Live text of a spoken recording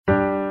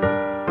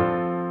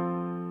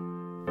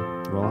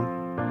Rolling?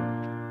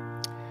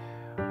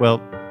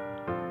 Well,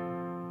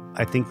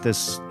 I think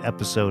this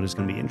episode is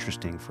going to be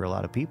interesting for a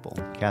lot of people.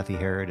 Cathi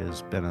Herrod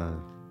has been a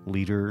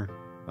leader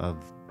of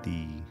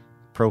the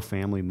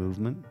pro-family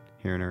movement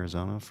here in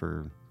Arizona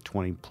for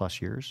 20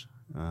 plus years.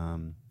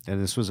 And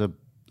this was a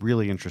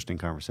really interesting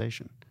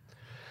conversation.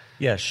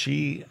 Yeah,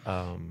 she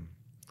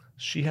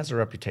has a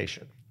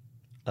reputation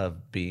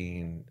of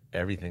being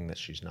everything that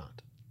she's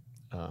not.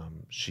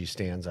 She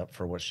stands up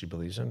for what she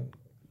believes in,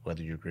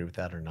 whether you agree with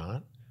that or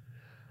not.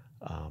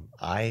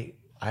 I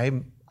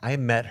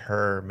met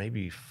her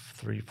maybe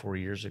 3-4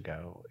 years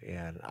ago,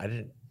 and I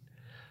didn't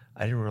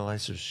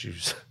realize that she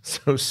was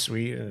so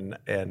sweet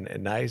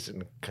and nice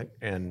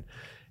and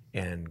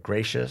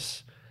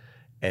gracious,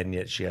 and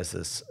yet she has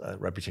this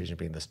reputation of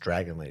being this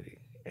dragon lady.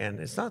 And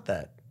it's not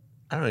that.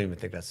 I don't even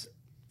think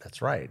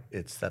that's right.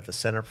 It's that the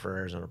Center for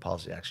Arizona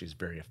Policy actually is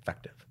very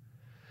effective,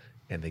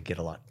 and they get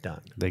a lot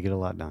done. They get a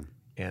lot done.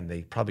 And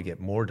they probably get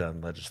more done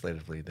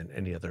legislatively than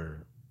any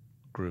other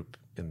group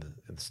in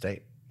the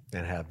state,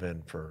 and have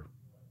been for,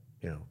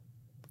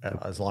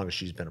 as long as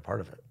she's been a part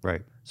of it.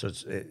 Right. So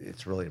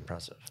it's really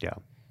impressive. Yeah.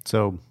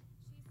 So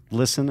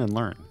listen and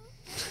learn.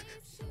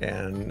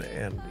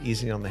 And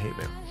easy on the hate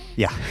mail.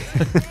 Yeah.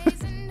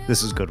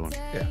 This is a good one.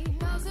 Yeah.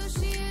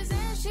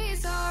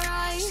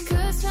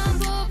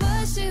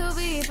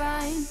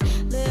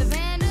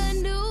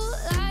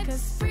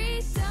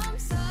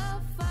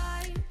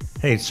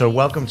 Hey, so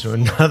welcome to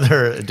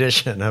another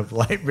edition of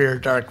Light Beer,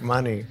 Dark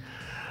Money.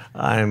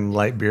 I'm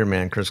Light Beer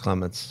Man Chris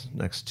Clements,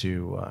 next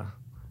to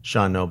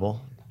Sean Noble,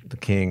 the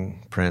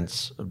king,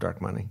 prince of dark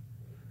money.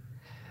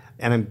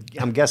 And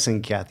I'm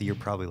guessing, Cathi, you're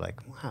probably like,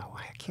 wow,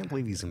 I can't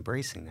believe he's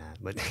embracing that.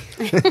 But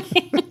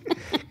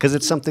because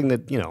it's something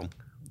that,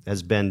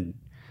 has been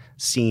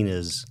seen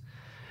as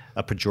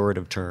a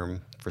pejorative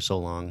term for so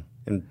long.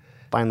 And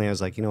finally I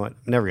was like, you know what?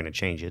 I'm never going to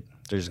change it.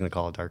 They're just going to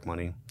call it dark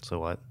money. So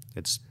what?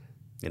 It's,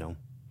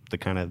 the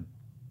kind of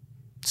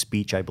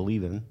speech I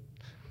believe in.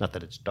 Not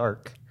that it's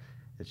dark.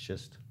 It's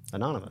just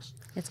anonymous.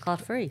 It's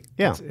called free.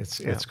 Yeah.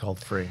 It's called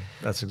free.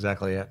 That's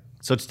exactly it.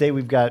 So today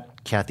we've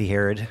got Cathi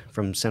Herrod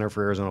from Center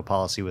for Arizona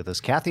Policy with us.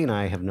 Cathi and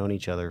I have known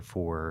each other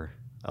for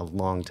a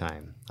long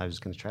time. I was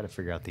going to try to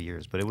figure out the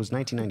years, but it was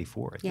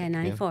 1994, I think. Yeah,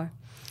 94.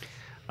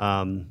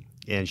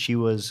 And she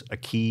was a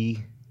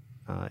key,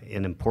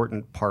 an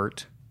important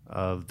part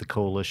of the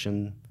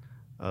coalition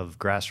of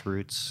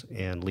grassroots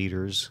and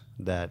leaders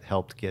that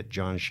helped get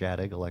John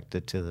Shadegg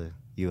elected to the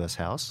U.S.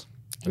 House.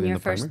 And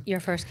your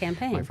first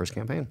campaign. My first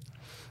campaign.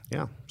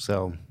 Yeah.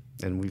 So,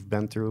 and we've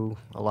been through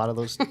a lot of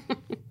those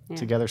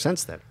together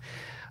since then.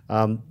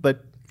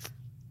 But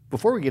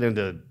before we get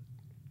into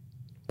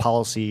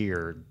policy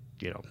or,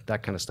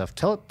 that kind of stuff,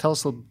 tell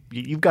us,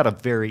 you've got a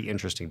very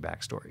interesting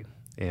backstory.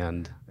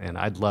 And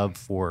I'd love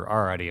for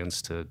our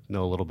audience to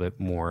know a little bit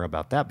more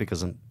about that,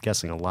 because I'm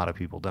guessing a lot of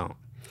people don't.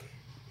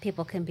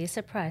 People can be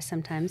surprised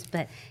sometimes,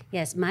 but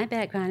yes, my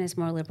background is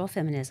more liberal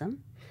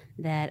feminism.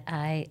 That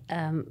I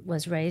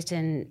was raised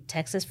in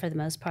Texas for the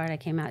most part. I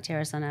came out to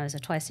Arizona. I was a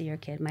twice-a-year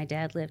kid. My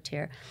dad lived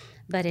here.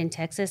 But in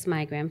Texas,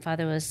 my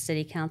grandfather was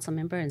city council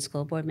member and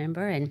school board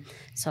member, and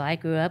so I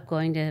grew up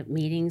going to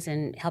meetings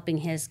and helping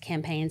his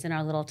campaigns in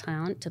our little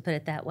town, to put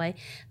it that way.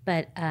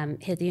 But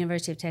hit the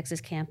University of Texas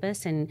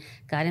campus and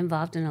got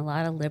involved in a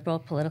lot of liberal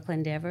political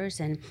endeavors.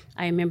 And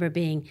I remember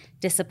being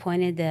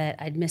disappointed that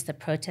I'd missed the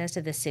protest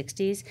of the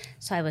 60s.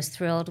 So I was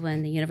thrilled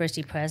when the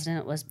university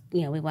president was,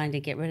 we wanted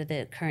to get rid of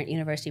the current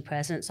university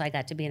president, so I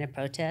got to be in a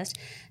protest.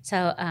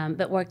 So,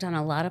 but worked on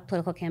a lot of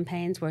political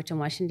campaigns, worked in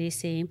Washington,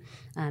 D.C.,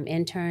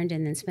 interned,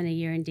 and then spent a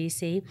year in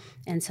D.C.,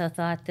 and so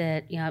thought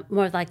that,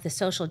 more like the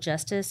social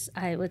justice,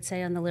 I would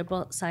say, on the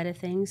liberal side of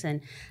things,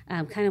 and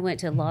kind of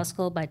went to law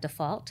school by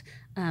default.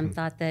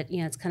 Thought that,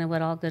 it's kind of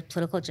what all good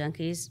political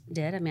junkies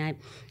did. I mean,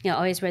 I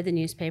always read the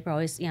newspaper,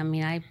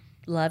 I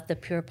loved the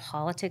pure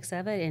politics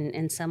of it. And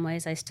in some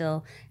ways,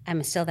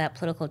 I'm still that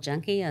political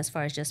junkie as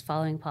far as just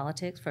following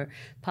politics for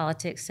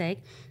politics'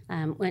 sake.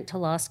 Went to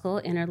law school,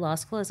 entered law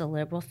school as a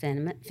liberal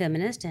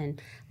feminist,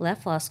 and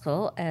left law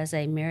school as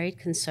a married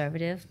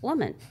conservative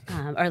woman,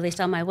 or at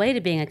least on my way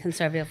to being a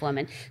conservative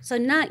woman. So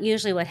not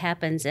usually what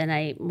happens in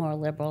a more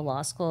liberal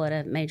law school at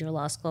a major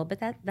law school, but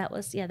that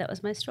was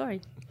my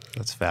story.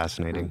 That's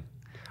fascinating.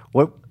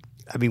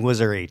 Was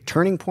there a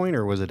turning point,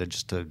 or was it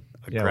just a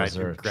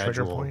gradual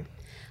trigger point?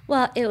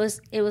 Well, it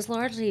was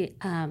largely,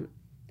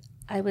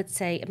 I would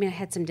say, I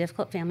had some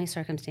difficult family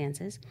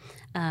circumstances.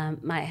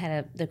 I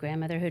had the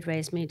grandmother who'd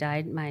raised me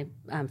died my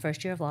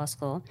first year of law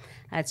school.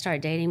 I'd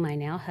started dating my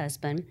now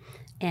husband,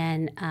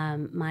 and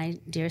my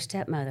dear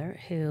stepmother,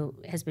 who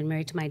has been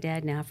married to my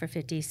dad now for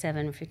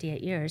 57 or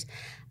 58 years,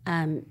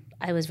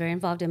 I was very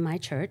involved in my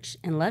church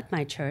and loved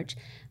my church,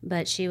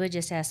 but she would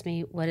just ask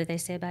me, what do they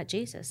say about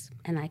Jesus?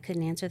 And I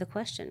couldn't answer the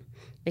question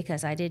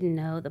because I didn't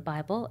know the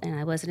Bible, and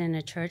I wasn't in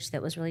a church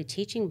that was really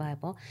teaching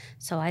Bible,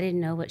 so I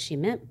didn't know what she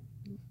meant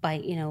by,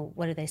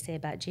 what do they say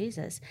about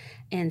Jesus?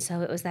 And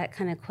so it was that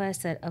kind of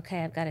quest that,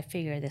 okay, I've got to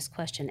figure this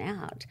question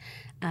out.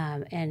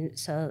 And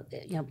so,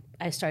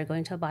 I started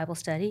going to a Bible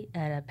study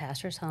at a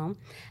pastor's home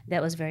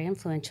that was very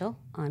influential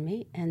on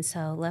me. And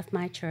so left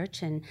my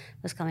church and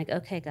was kind of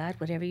like, okay, God,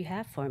 whatever you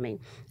have for me.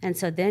 And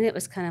so then it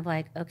was kind of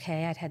like,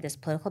 okay, I'd had this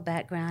political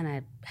background.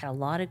 I had a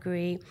law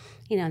degree,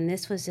 and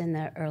this was in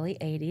the early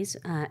 80s.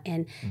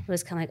 And it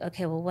was kind of like,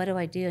 okay, well, what do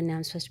I do? And now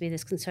I'm supposed to be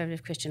this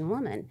conservative Christian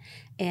woman.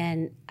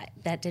 And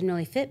that didn't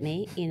really fit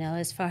me,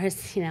 as far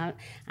as,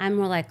 I'm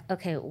more like,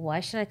 okay, why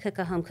should I cook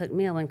a home-cooked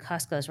meal when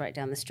Costco's right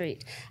down the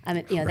street? I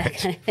mean, that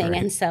kind of thing.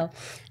 Right. And so,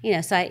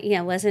 so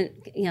I, wasn't,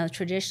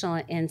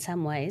 traditional in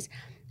some ways.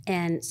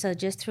 And so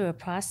just through a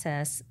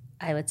process,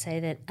 I would say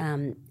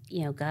that,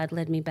 God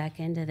led me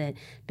back into that,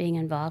 being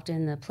involved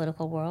in the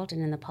political world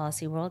and in the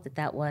policy world,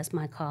 that was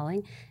my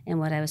calling and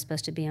what I was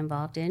supposed to be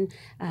involved in.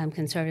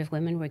 Conservative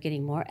women were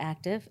getting more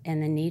active,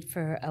 and the need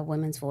for a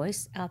women's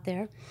voice out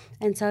there.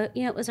 And so,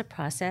 it was a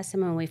process.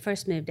 And when we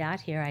first moved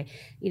out here, I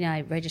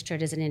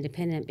registered as an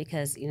independent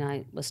because,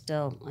 I'm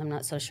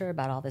not so sure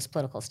about all this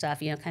political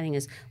stuff, kind of thing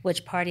is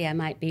which party I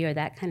might be or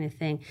that kind of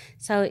thing.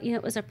 So,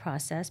 it was a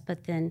process.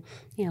 But then,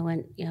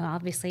 when,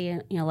 obviously,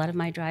 a lot of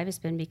my drive has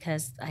been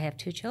because I have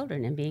 2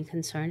 children and being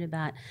concerned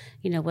about,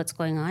 what's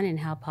going on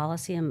and how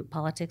policy and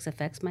politics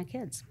affects my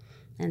kids.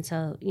 And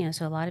so,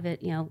 so a lot of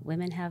it,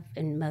 women have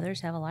and mothers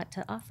have a lot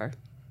to offer.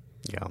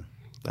 Yeah,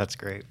 that's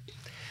great.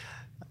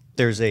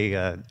 There's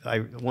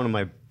one of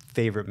my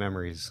favorite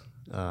memories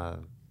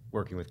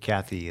working with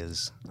Cathi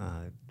is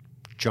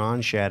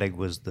John Shadegg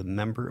was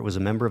a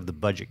member of the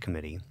Budget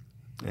Committee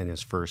in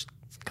his first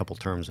couple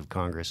terms of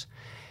Congress,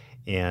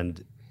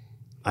 and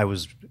I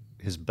was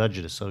his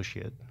budget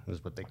associate,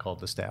 was what they called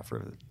the staffer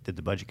that did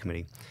the Budget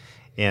Committee.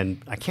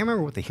 And I can't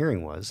remember what the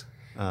hearing was.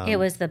 It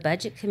was the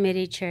Budget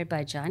Committee chaired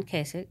by John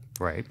Kasich.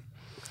 Right.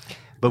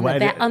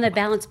 But on the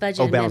Balanced Budget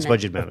Amendment. Balanced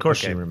Budget Amendment. Of course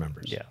she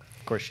remembers. Yeah,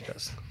 of course she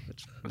does.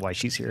 That's why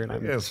she's here. And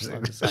I'm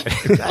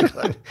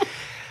exactly.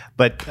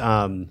 But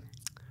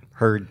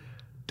her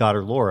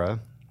daughter, Laura,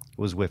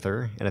 was with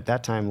her. And at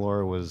that time,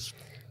 Laura was...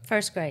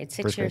 First grade,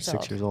 6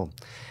 years old.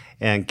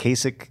 And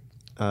Kasich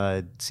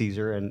sees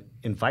her and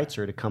invites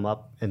her to come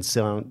up and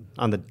sit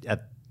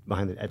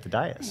at the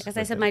dais. As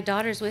I said, my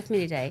daughter's with me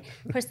today.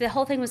 Of course, the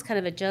whole thing was kind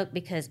of a joke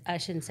because I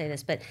shouldn't say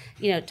this, but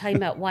talking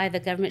about why the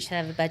government should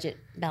have a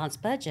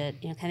balanced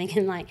budget, kind of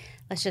thinking like,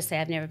 let's just say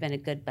I've never been a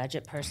good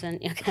budget person,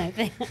 kind of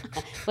thing.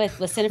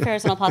 with Senate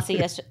Affairs and policy,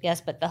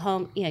 yes, but the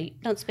home, you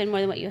don't spend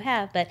more than what you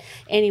have. But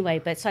anyway,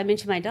 so I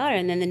mentioned my daughter,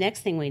 and then the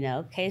next thing we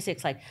know,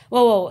 Kasich's like,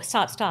 whoa,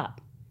 stop.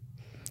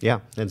 Yeah,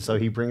 and so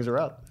he brings her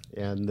up,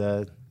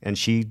 and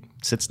she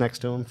sits next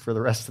to him for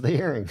the rest of the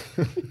hearing.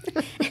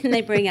 And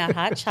they bring out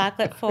hot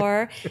chocolate for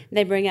her.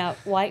 They bring out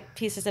white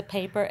pieces of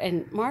paper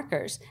and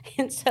markers.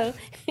 And so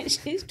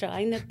she's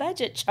drawing the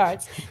budget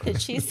charts that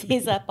she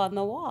sees up on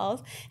the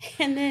walls.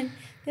 And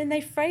then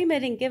they frame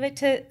it and give it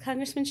to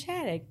Congressman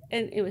Shadegg.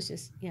 And it was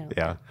just,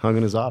 Yeah, hung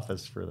in his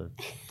office for the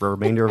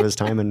remainder of his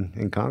time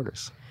in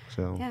Congress.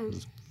 So It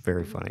was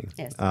very funny.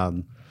 Yes.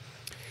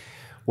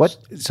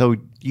 So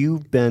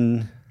you've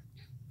been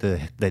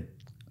the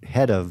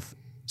head of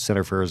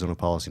Center for Arizona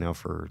Policy now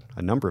for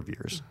a number of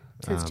years.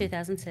 Since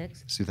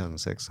 2006.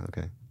 2006,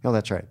 okay. Oh,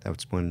 that's right.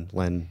 That's when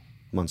Len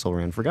Munsell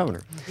ran for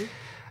governor.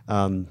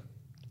 Mm-hmm.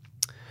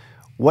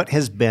 What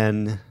has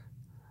been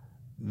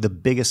the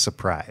biggest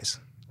surprise?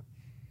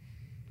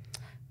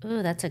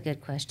 Ooh, that's a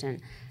good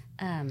question.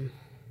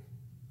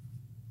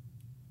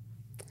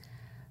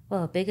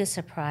 Biggest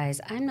surprise.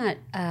 I'm not...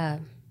 I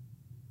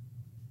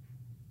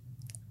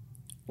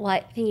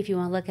think if you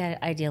want to look at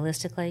it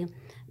idealistically,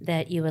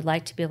 that you would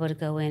like to be able to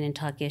go in and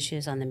talk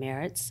issues on the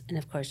merits, and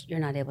of course, you're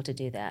not able to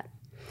do that.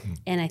 Mm.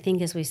 And I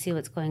think as we see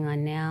what's going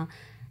on now,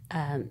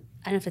 I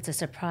don't know if it's a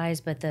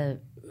surprise, but the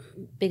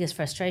biggest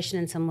frustration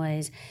in some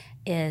ways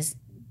is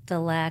the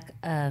lack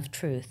of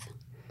truth,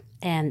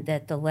 and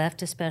that the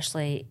left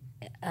especially,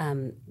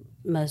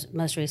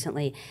 most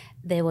recently,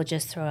 they will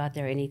just throw out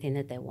there anything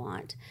that they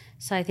want.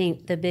 So I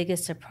think the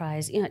biggest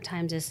surprise, at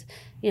times is,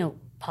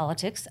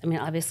 politics. I mean,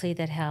 obviously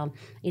that how,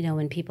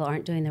 when people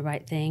aren't doing the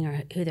right thing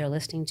or who they're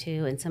listening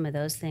to and some of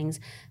those things.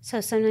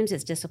 So sometimes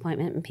it's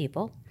disappointment in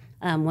people,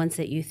 ones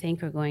that you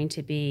think are going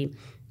to be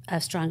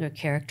of stronger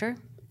character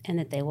and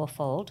that they will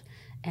fold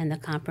and the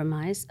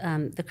compromise.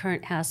 The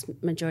current House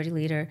Majority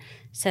Leader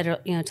said,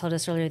 told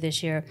us earlier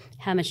this year,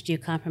 how much do you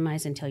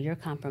compromise until you're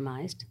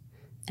compromised?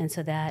 And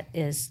so that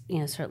is,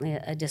 certainly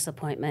a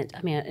disappointment.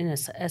 I mean, and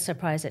a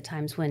surprise at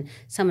times when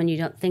someone you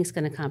don't think is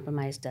going to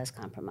compromise does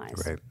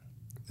compromise. Right.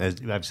 As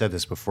I've said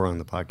this before on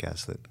the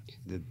podcast,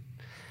 that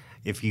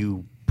if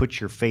you put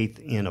your faith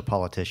in a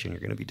politician, you're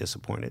going to be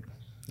disappointed.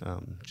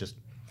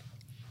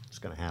 It's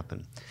going to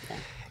happen.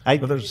 Yeah.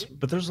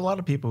 But there's a lot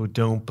of people who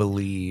don't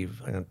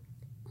believe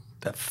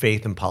that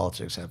faith and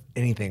politics have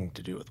anything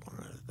to do with one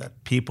another.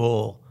 That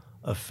people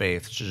of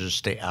faith should just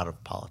stay out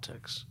of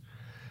politics.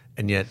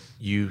 And yet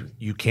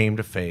you came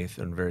to faith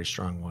in a very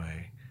strong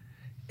way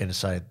and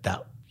decided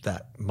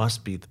that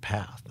must be the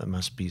path. That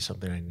must be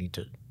something I need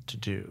to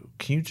do.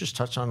 Can you just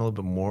touch on a little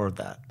bit more of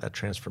that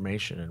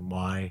transformation and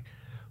why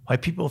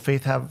people of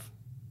faith have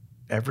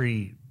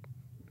every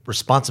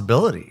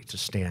responsibility to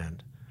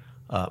stand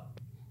up,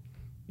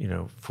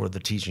 for the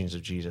teachings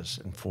of Jesus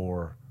and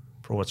for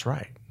what's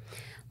right?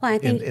 Well, I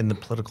think in the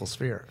political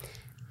sphere.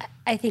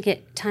 I think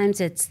at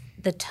times it's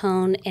the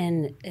tone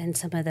and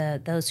some of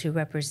those who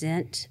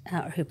represent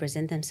or who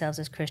present themselves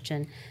as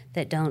Christian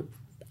that don't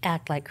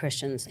act like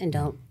Christians and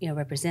don't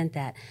represent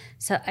that.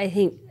 So I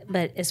think,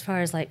 but as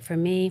far as like for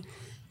me,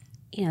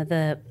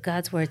 the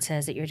God's word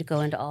says that you're to go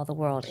into all the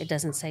world. It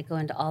doesn't say go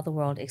into all the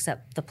world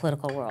except the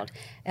political world.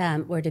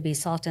 We're to be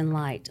salt and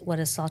light. What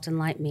does salt and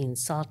light mean?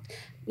 Salt,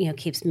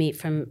 keeps meat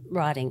from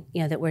rotting.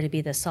 That we're to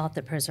be the salt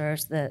that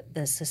preserves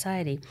the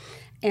society.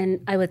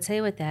 And I would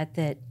say with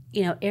that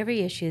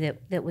every issue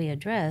that we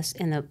address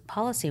in the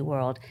policy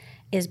world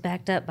is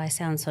backed up by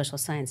sound social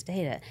science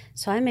data.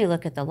 So I may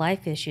look at the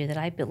life issue that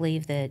I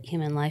believe that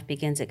human life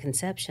begins at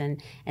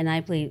conception, and I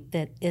believe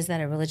is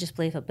that a religious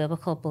belief, a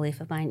biblical belief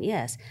of mine?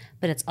 Yes.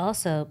 But it's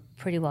also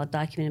pretty well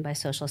documented by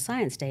social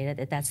science data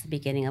that that's the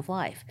beginning of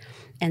life.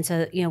 And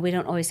so, we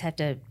don't always have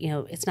to,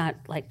 it's not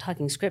like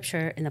talking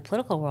scripture in the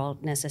political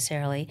world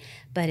necessarily,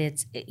 but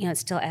it's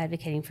still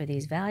advocating for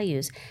these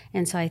values.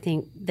 And so I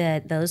think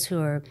that those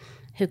who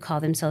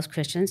call themselves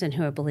Christians and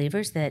who are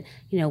believers, that,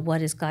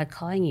 what is God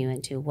calling you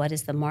into? What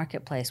is the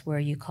marketplace? Where are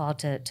you called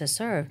to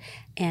serve?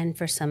 And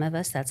for some of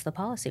us, that's the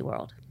policy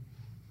world.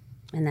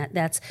 And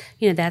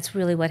that's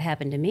really what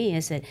happened to me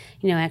is that,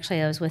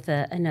 actually I was with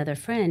another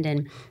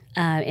friend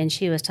and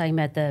she was talking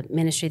about the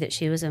ministry that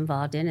she was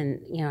involved in,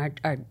 and,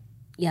 our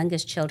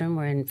youngest children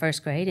were in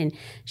first grade, and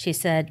she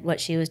said what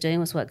she was doing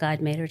was what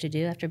God made her to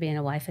do after being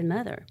a wife and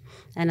mother.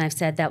 And I've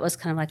said that was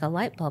kind of like a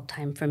light bulb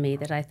time for me,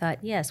 that I thought,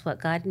 yes, what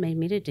God made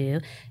me to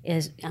do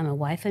is I'm a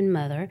wife and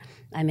mother.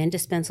 I'm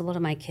indispensable to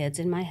my kids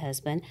and my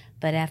husband.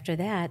 But after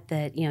that,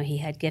 he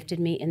had gifted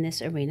me in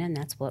this arena, and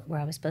that's where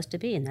I was supposed to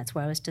be, and that's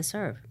where I was to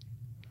serve.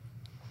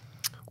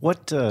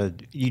 What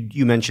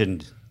you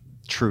mentioned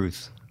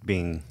truth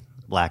being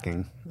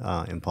lacking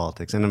in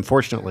politics, and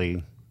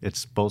unfortunately,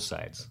 it's both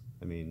sides.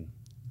 I mean,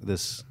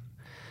 this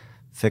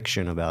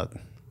fiction about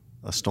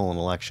a stolen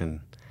election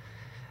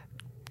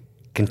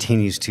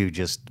continues to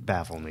just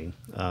baffle me.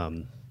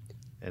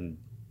 And,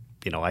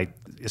 I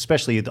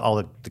especially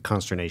all the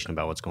consternation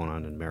about what's going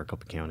on in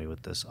Maricopa County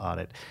with this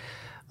audit.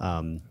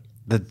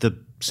 The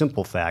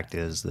simple fact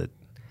is that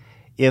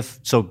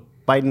so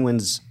Biden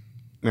wins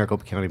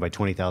Maricopa County by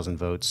 20,000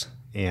 votes,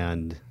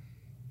 and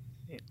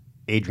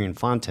Adrian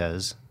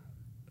Fontes,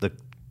 the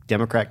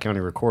Democrat county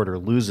recorder,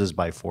 loses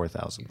by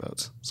 4,000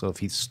 votes. So if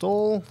he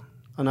stole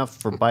enough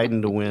for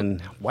Biden to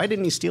win, why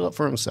didn't he steal it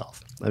for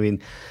himself? I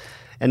mean,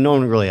 and no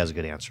one really has a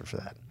good answer for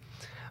that.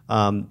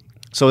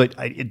 So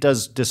it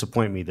does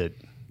disappoint me that,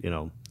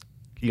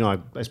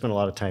 I spent a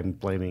lot of time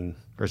blaming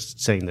or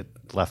saying that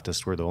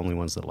leftists were the only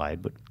ones that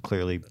lied, but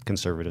clearly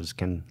conservatives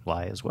can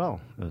lie as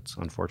well. It's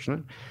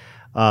unfortunate.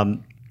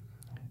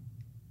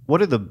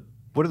 What are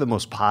the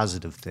most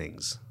positive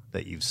things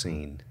that you've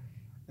seen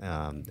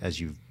as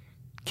you've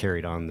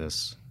carried on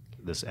this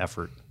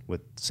effort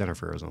with Center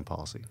for Arizona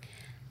Policy?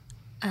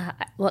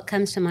 What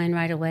comes to mind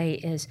right away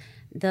is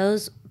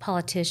those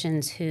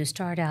politicians who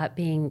start out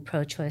being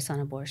pro-choice on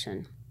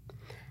abortion,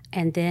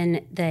 and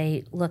then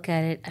they look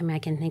at it. I mean, I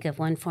can think of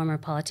one former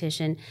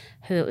politician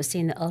who was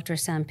seeing the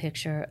ultrasound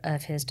picture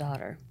of his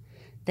daughter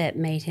that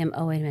made him,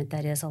 oh, wait a minute,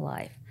 that is a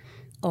life.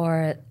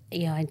 Or,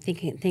 I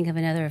think of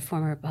another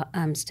former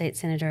state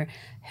senator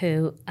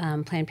who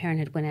Planned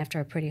Parenthood went after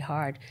her pretty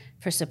hard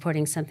for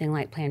supporting something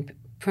like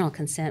parental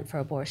consent for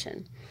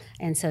abortion.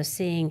 And so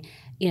seeing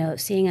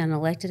an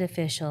elected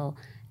official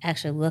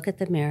actually look at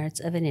the merits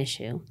of an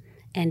issue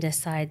and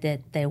decide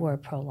that they were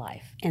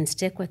pro-life and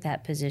stick with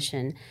that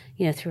position,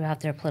 throughout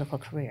their political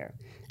career.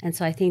 And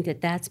so I think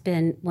that that's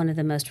been one of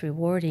the most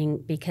rewarding,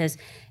 because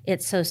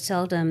it's so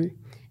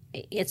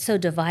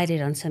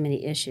divided on so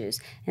many issues.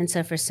 And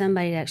so for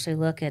somebody to actually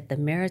look at the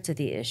merits of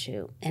the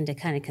issue and to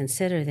kind of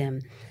consider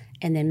them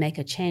and then make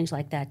a change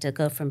like that to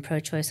go from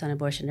pro-choice on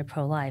abortion to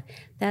pro-life,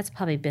 that's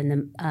probably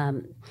been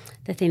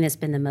the thing that's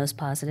been the most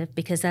positive,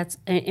 because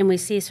we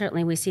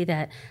see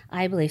that,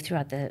 I believe,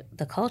 throughout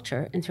the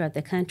culture and throughout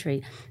the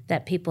country,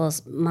 that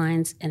people's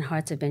minds and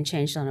hearts have been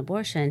changed on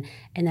abortion.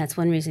 And that's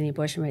one reason the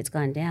abortion rate's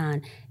gone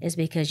down, is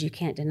because you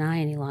can't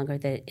deny any longer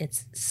that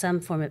it's some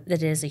form of,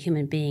 that it is a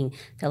human being,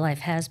 that life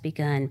has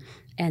begun,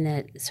 and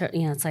that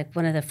certainly, it's like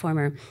one of the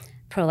former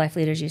pro-life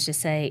leaders used to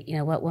say,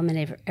 what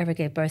woman ever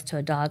gave birth to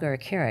a dog or a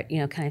carrot,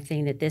 kind of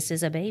thing, that this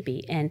is a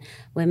baby. And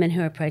women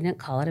who are pregnant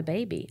call it a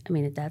baby. I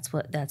mean, that's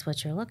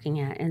what you're looking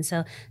at. And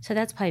so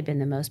that's probably been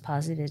the most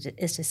positive,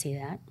 is to see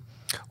that.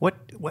 What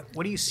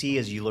do you see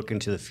as you look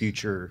into the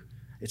future?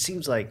 It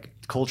seems like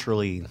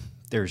culturally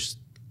there's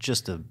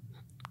just a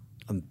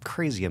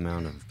crazy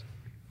amount of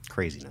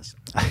craziness.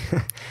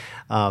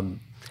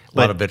 A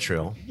lot of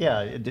vitriol.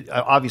 Yeah,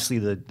 obviously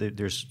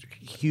there's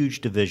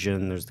huge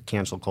division. There's the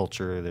cancel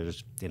culture.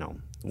 There's,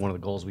 one of the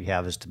goals we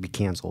have is to be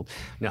canceled.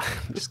 No,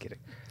 I'm just kidding.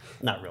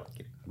 Not really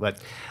kidding. But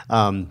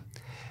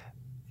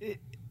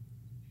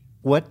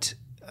what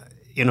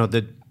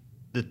the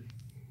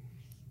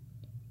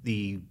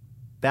the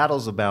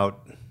battles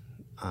about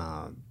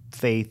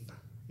faith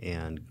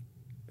and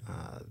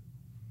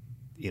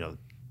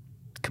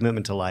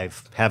commitment to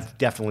life have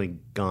definitely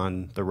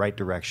gone the right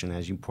direction,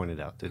 as you pointed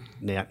out.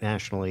 That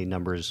nationally,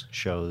 numbers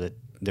show that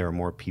there are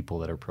more people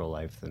that are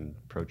pro-life than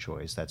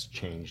pro-choice. That's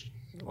changed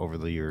over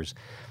the years.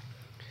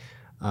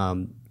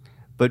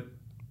 But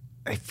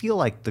I feel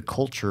like the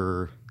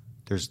culture,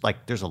 there's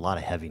a lot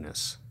of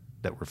heaviness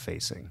that we're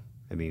facing.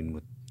 I mean,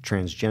 with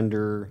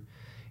transgender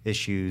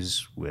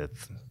issues,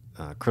 with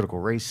critical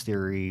race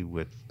theory,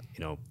 with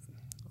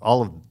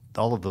all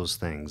of those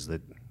things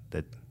that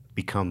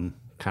become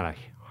kind of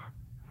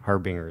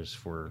harbingers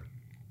for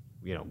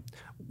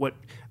what.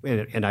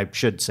 And I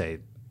should say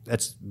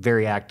that's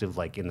very active,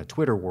 like in the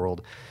Twitter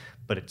world,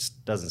 but it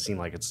doesn't seem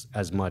like it's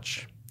as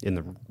much in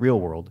the real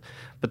world.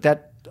 But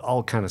that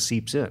all kind of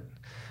seeps in.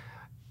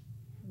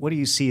 What do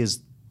you see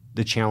as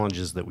the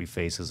challenges that we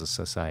face as a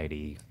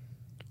society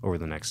over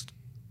the next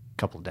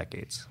couple of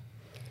decades?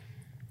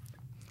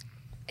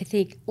 I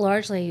think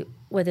largely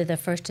whether the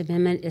First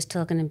Amendment is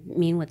still going to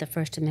mean what the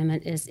First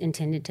Amendment is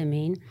intended to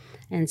mean.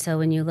 And so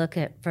when you look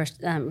at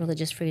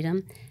religious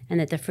freedom, and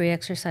that the Free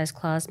Exercise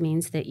Clause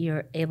means that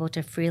you're able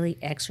to freely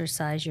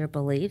exercise your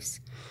beliefs,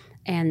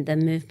 and the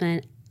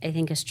movement, I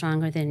think, is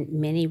stronger than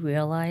many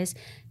realize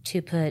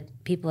to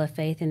put people of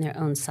faith in their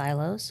own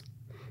silos.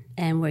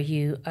 And where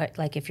you are,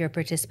 like if you're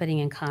participating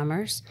in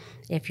commerce,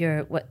 if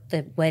you're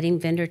the wedding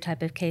vendor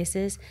type of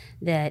cases,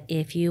 that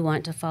if you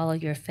want to follow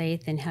your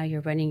faith and how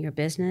you're running your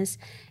business,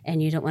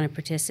 and you don't want to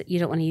participate, you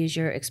don't want to use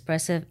your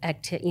expressive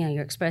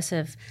your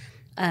expressive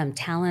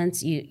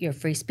talents, your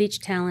free speech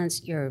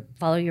talents,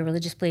 follow your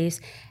religious beliefs.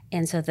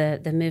 And so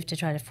the move to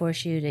try to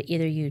force you to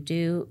either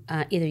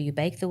you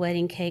bake the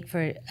wedding cake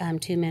for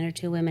 2 men or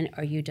 2 women,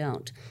 or you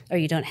don't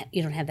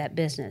have that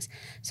business.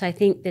 So I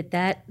think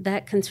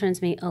that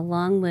concerns me,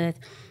 along with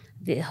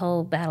the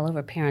whole battle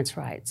over parents'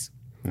 rights.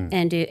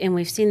 And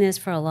we've seen this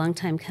for a long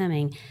time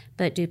coming,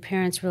 but do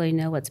parents really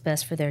know what's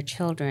best for their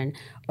children,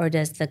 or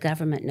does the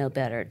government know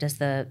better? Does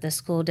the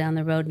school down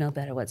the road know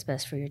better what's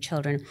best for your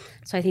children?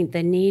 So I think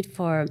the need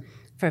for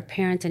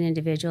parents and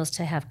individuals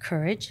to have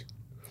courage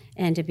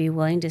and to be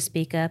willing to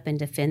speak up and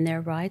defend their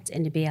rights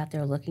and to be out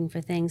there looking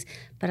for things.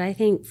 But I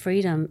think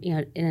freedom,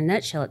 in a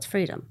nutshell, it's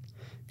freedom.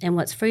 And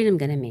what's freedom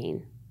going to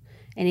mean?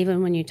 And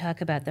even when you talk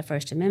about the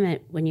First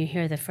Amendment, when you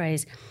hear the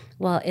phrase,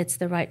 well, it's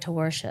the right to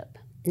worship.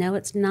 No,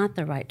 it's not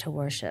the right to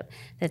worship.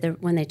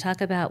 When they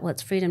talk about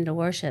what's freedom to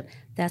worship,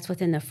 that's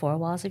within the 4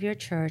 walls of your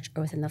church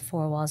or within the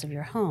 4 walls of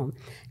your home.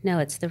 No,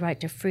 it's the right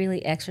to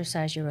freely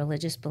exercise your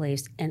religious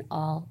beliefs in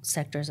all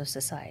sectors of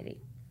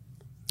society.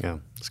 Yeah,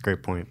 that's a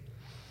great point.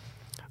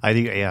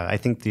 I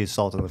think the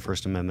assault on the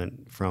First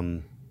Amendment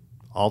from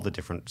all the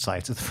different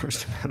sides of the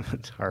First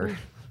Amendment are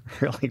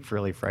really,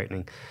 really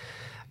frightening.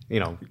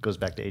 It goes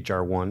back to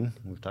H.R. 1.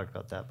 We've talked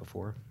about that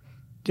before.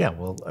 Yeah,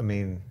 well, I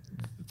mean,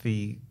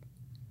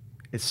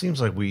 it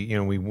seems like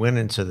we went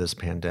into this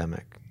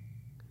pandemic,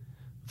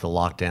 the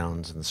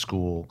lockdowns and the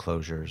school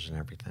closures and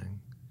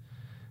everything.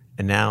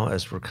 And now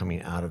as we're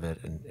coming out of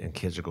it and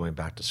kids are going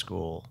back to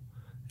school,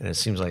 and it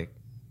seems like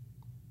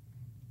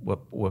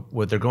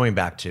what they're going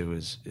back to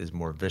is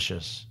more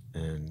vicious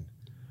and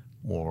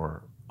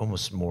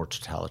almost more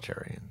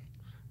totalitarian.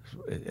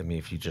 I mean,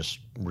 if you just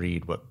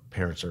read what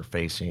parents are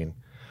facing,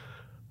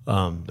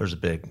 there's a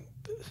big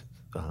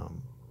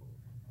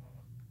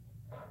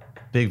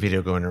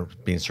video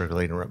being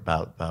circulating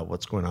about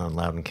what's going on in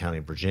Loudoun County,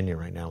 Virginia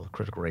right now with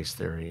critical race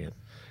theory,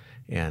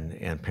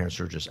 and parents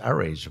are just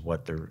outraged at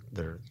what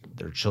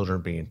their children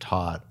are being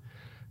taught,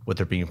 what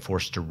they're being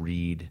forced to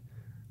read,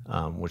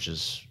 which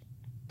is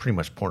pretty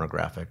much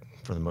pornographic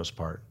for the most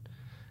part.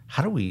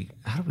 How do we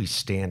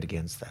stand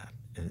against that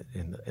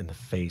in the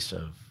face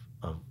of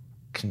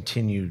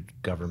continued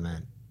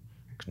government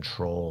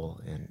control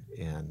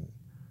and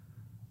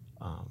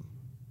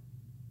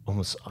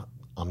almost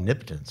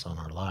omnipotence on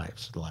our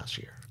lives the last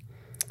year?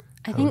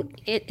 I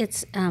think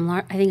it's a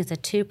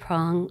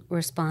 2-pronged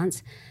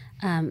response.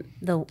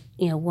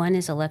 One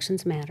is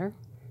elections matter.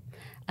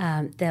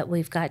 That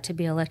we've got to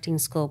be electing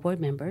school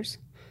board members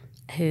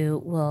who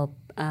will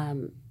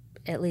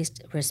at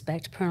least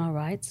respect parental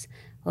rights,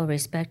 will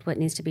respect what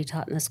needs to be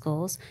taught in the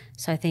schools.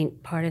 So I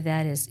think part of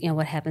that is,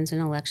 what happens in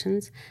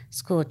elections.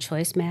 School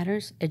choice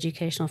matters,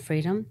 educational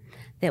freedom,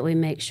 that we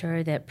make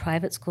sure that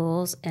private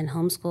schools and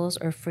homeschools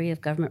are free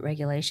of government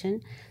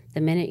regulation.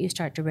 The minute you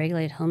start to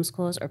regulate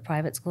homeschools or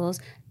private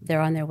schools,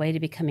 they're on their way to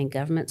becoming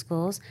government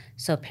schools.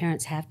 So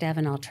parents have to have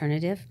an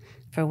alternative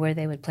for where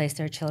they would place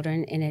their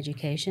children in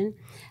education.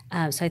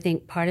 So I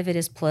think part of it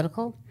is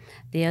political.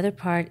 The other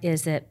part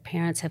is that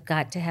parents have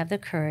got to have the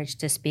courage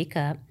to speak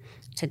up,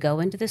 to go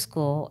into the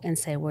school and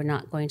say, we're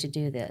not going to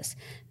do this.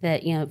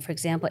 That, for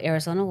example,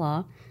 Arizona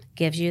law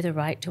gives you the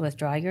right to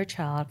withdraw your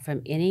child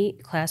from any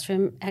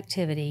classroom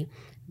activity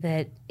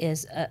that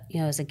is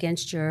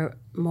against your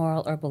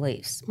morals or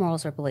beliefs.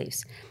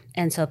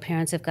 And so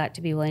parents have got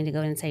to be willing to go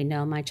in and say,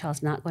 no, my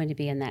child's not going to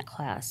be in that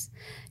class.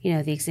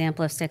 The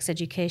example of sex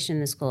education in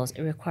the schools,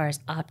 it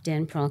requires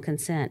opt-in parental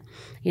consent.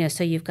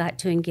 So you've got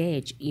to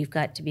engage. You've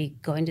got to be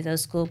going to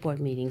those school board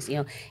meetings.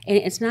 And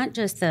it's not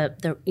just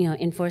the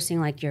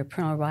enforcing like your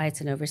parental rights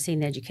and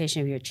overseeing the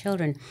education of your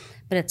children,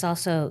 but it's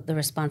also the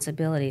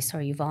responsibility. So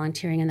are you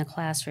volunteering in the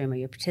classroom? Are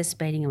you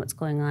participating in what's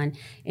going on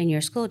in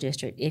your school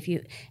district?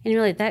 And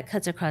really that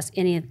cuts across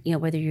any of,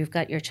 whether you've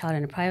got your child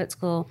in a private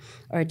school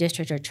or a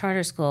district or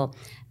charter school.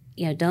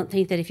 Don't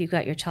think that if you've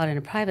got your child in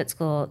a private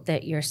school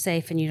that you're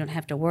safe and you don't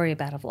have to worry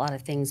about a lot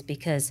of things,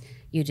 because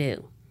you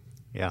do.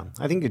 Yeah,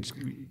 I think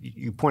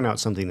you point out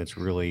something that's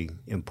really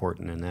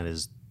important, and that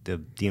is the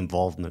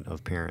involvement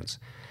of parents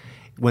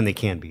when they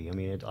can be. I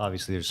mean,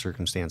 obviously there's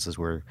circumstances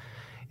where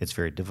it's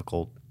very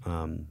difficult,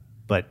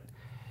 but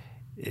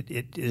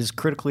it is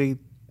critically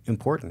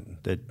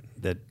important that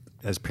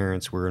as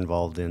parents we're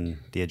involved in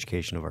the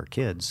education of our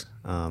kids.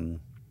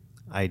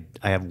 I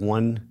have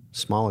one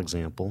small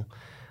example.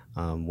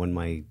 When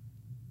my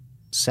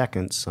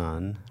second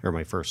son, or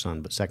my first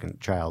son, but second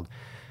child,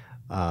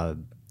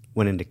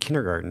 went into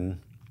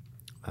kindergarten,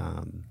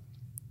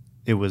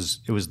 they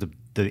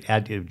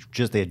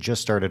had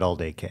just started all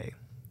day K,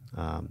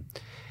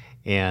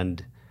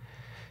 and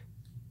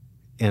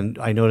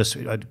I noticed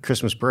at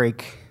Christmas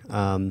break,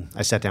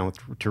 I sat down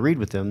to read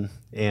with him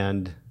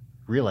and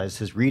realized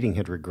his reading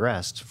had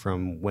regressed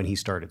from when he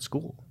started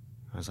school.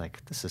 I was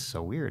like, this is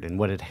so weird. And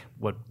what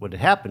had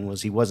happened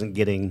was he wasn't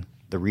getting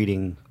the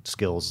reading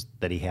skills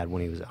that he had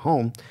when he was at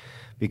home,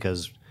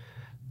 because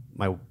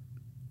my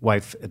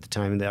wife at the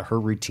time, that her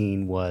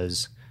routine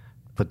was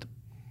put the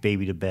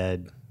baby to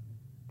bed,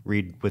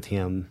 read with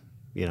him,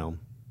 in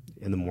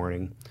the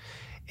morning.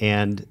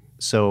 And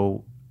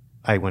so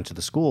I went to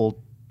the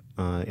school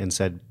and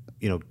said,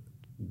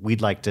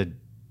 we'd like to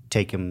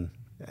take him,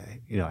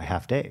 a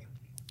half day.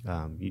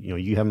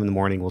 You have him in the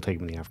morning, we'll take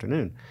him in the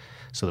afternoon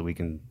so that we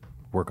can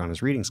work on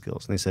his reading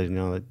skills. And they said,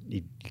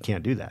 you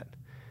can't do that.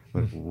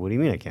 What do you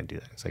mean I can't do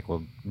that? It's like,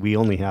 well, we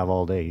only have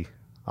all day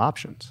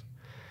options.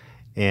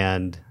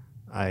 And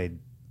I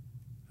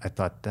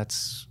thought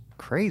that's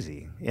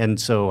crazy. And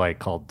so I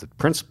called the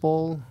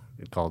principal,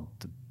 called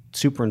the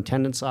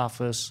superintendent's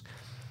office,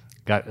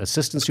 got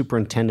assistant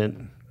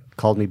superintendent,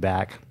 called me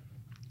back.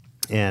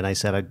 And I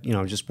said,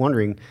 I'm just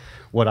wondering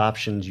what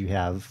options you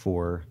have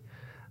for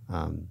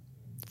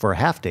a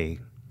half day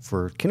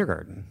for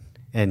kindergarten.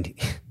 And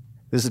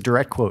this is a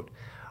direct quote.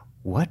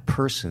 What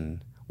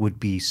person would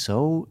be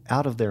so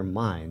out of their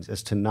minds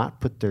as to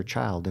not put their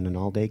child in an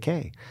all-day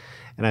K?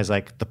 And I was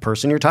like, the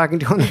person you're talking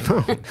to on the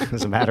phone,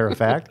 as a matter of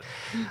fact.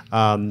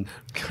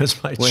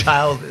 Because my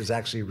child is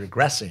actually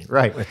regressing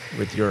right.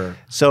 with your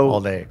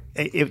all day.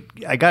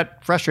 I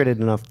got frustrated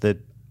enough that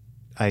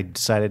I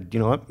decided,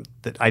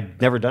 that I'd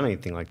never done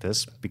anything like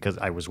this, because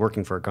I was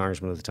working for a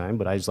congressman at the time,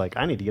 but I was like,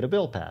 I need to get a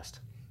bill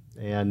passed.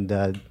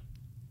 And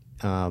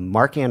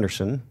Mark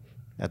Anderson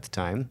at the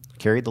time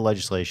carried the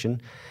legislation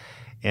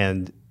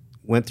and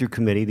went through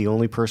committee. The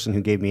only person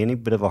who gave me any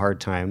bit of a hard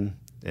time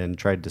and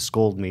tried to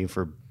scold me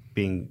for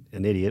being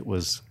an idiot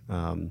was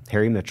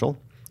Harry Mitchell,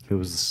 who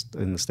was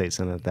in the state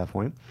senate at that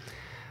point.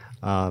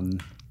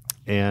 And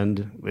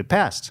it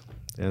passed.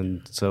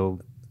 And so,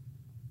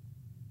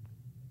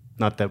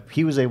 not that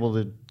he was able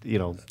to,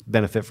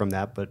 benefit from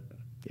that, but,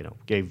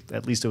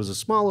 at least it was a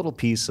small little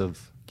piece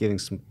of giving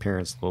some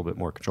parents a little bit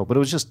more control. But it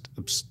was just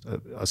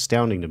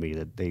astounding to me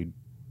that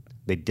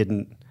they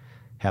didn't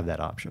have that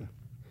option.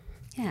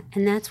 Yeah,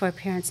 and that's where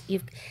parents,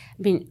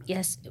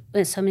 yes,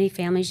 in so many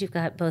families you've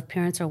got both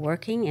parents are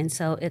working, and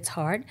so it's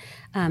hard.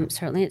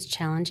 Certainly it's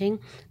challenging,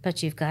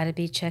 but you've got to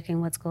be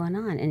checking what's going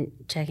on and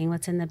checking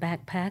what's in the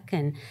backpack.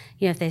 And,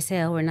 if they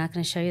say, oh, we're not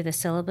going to show you the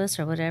syllabus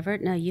or whatever,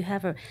 no, you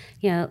have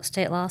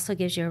state law also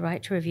gives you a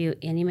right to review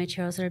any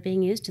materials that are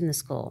being used in the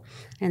school.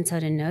 And so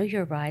to know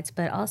your rights,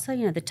 but also,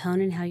 the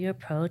tone and how you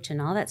approach and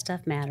all that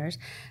stuff matters.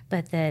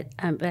 But but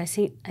I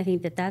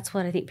think that's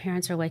what I think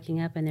parents are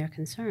waking up and they're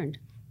concerned.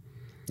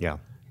 Yeah.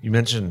 You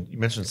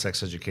mentioned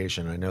sex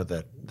education. I know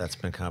that's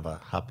been kind of a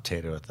hot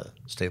potato at the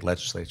state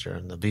legislature,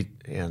 and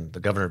the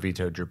governor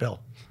vetoed your bill.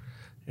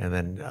 And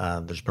then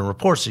there's been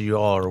reports that you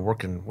all are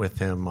working with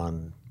him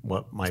on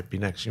what might be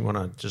next. You want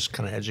to just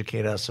kind of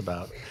educate us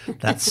about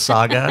that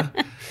saga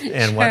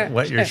and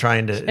what you're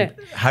trying to,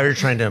 how you're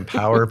trying to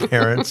empower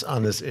parents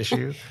on this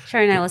issue?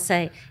 Sure, and I will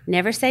say,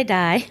 never say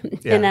die.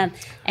 Yeah.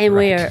 and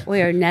right.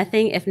 we are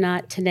nothing if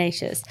not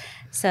tenacious.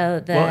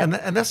 So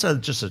that's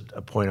just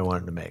a point I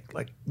wanted to make.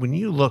 Like when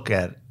you go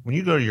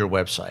to your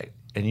website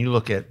and you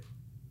look at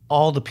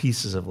all the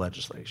pieces of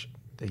legislation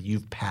that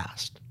you've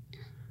passed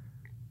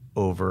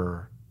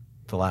over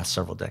the last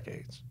several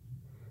decades,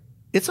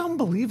 it's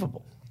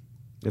unbelievable.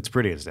 It's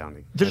pretty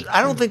astounding.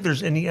 I don't think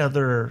there's any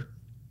other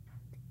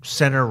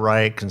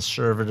center-right,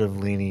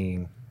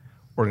 conservative-leaning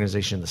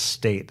organization in the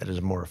state that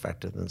is more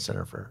effective than the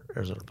Center for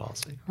Arizona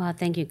Policy. Well,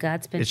 thank you.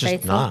 God's been It's faithful.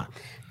 just not.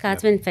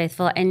 God's been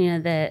faithful,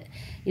 and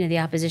the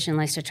opposition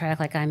likes to try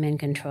like I'm in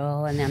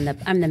control, and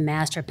I'm the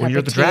master puppeteer. Well,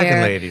 you're the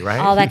dragon lady, right?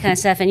 All that kind of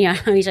stuff, and I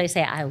usually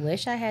say, I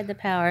wish I had the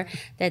power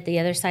that the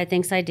other side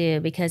thinks I do,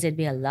 because it'd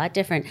be a lot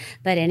different.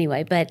 But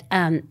anyway,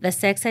 the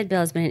sex ed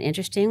bill has been an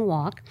interesting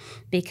walk,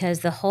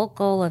 because the whole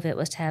goal of it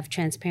was to have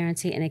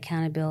transparency and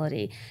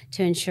accountability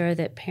to ensure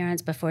that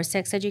parents, before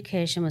sex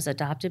education was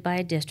adopted by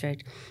a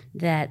district,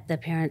 that the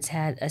parents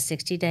had a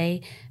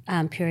 60-day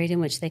period in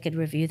which they could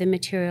review the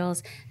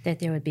materials, that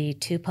there would be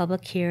 2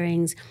 public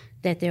hearings,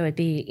 that there would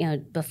be,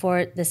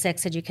 before the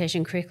sex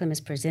education curriculum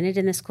is presented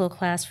in the school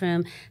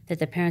classroom, that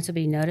the parents would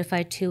be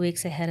notified 2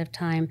 weeks ahead of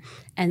time,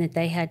 and that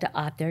they had to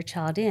opt their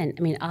child in.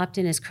 I mean,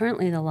 opt-in is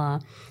currently the law,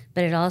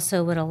 but it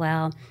also would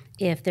allow,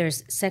 if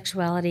there's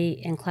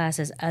sexuality in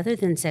classes other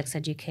than sex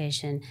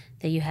education,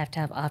 that you have to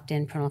have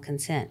opt-in parental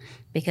consent,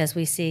 because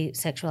we see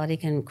sexuality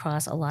can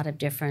cross a lot of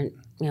different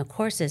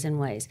courses and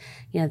ways.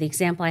 The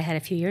example I had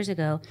a few years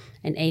ago,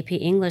 an AP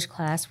English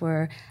class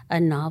where a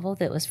novel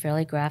that was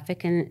fairly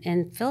graphic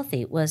and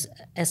filthy was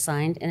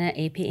assigned in an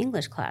AP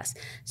English class.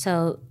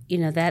 So,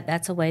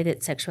 that's a way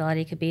that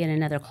sexuality could be in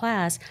another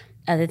class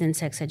other than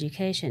sex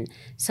education.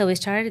 So we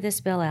started this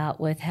bill out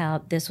with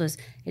how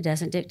it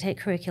doesn't dictate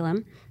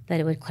curriculum, that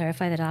it would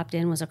clarify that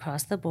opt-in was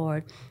across the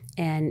board,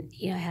 and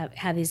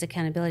have these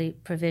accountability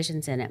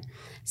provisions in it.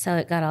 So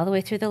it got all the way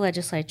through the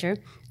legislature.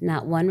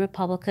 Not one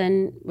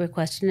Republican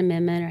requested an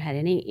amendment or had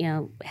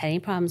any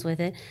problems with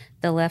it.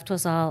 The left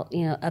was all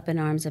up in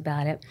arms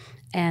about it,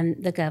 and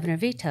the governor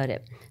vetoed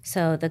it.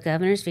 So the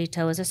governor's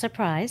veto was a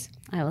surprise,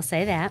 I will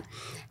say that,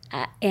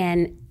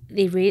 and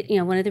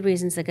one of the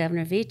reasons the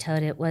governor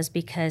vetoed it was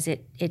because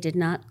it did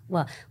not,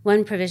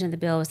 one provision of the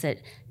bill was that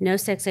no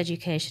sex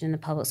education in the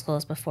public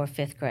schools before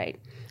 5th grade.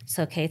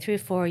 So K through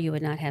 4, you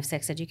would not have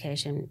sex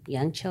education.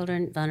 Young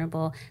children,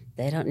 vulnerable,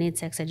 they don't need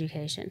sex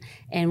education.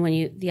 And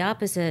the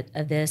opposite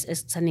of this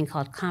is something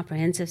called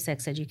comprehensive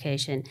sex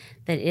education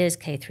that is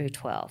K through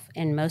 12.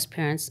 And most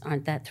parents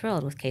aren't that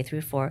thrilled with K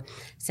through 4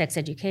 sex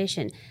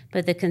education.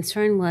 But the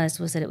concern was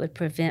that it would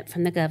prevent,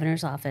 from the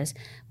governor's office,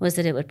 was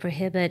that it would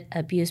prohibit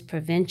abuse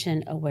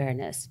prevention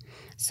awareness.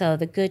 So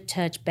the good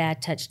touch,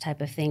 bad touch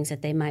type of things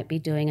that they might be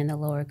doing in the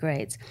lower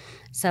grades.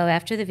 So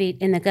after the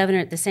governor,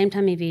 at the same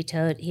time he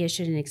vetoed, he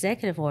issued an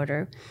executive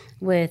order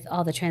with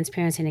all the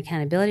transparency and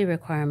accountability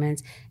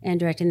requirements and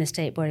directing the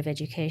State Board of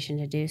Education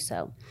to do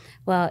so.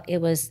 Well,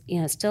 it was,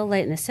 still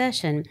late in the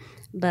session,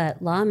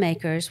 but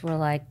lawmakers were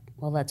like,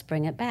 well, let's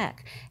bring it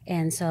back.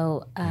 And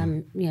so,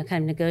 kind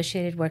of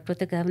negotiated, worked with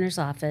the governor's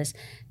office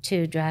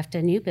to draft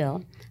a new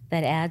bill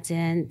that adds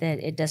in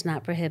that it does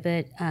not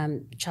prohibit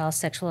child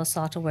sexual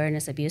assault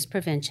awareness, abuse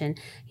prevention.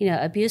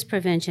 Abuse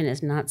prevention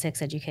is not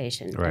sex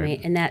education. Right. I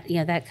mean, and that,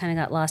 that kind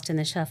of got lost in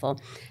the shuffle.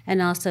 And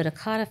also to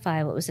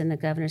codify what was in the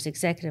governor's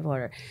executive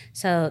order.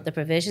 So the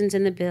provisions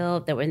in the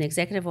bill that were in the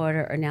executive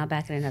order are now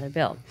back in another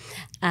bill.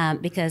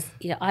 Because,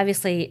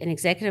 obviously an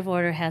executive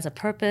order has a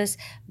purpose,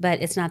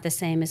 but it's not the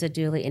same as a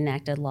duly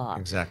enacted law.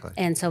 Exactly.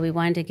 And so we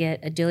wanted to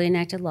get a duly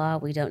enacted law.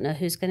 We don't know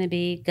who's going to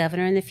be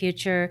governor in the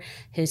future,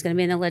 who's going to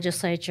be in the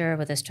legislature.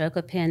 With a stroke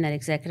of pen, that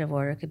executive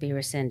order could be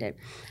rescinded.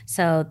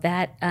 So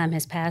that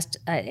has passed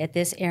at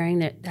this airing.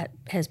 That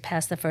has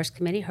passed the first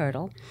committee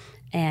hurdle,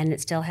 and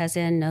it still has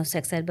in no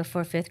sex ed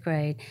before 5th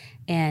grade,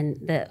 and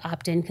the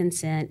opt-in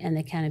consent and the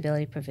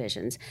accountability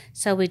provisions.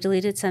 So we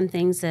deleted some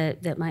things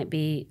that might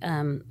be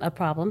a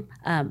problem,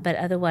 but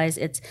otherwise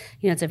it's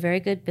a very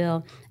good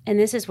bill. And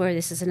this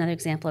is another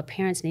example of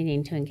parents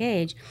needing to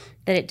engage,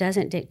 that it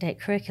doesn't dictate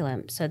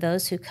curriculum. So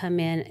those who come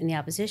in the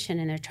opposition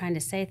and they're trying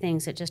to say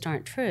things that just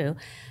aren't true,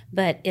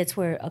 but it's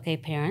where, okay,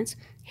 parents,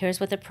 here's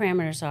what the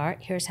parameters are,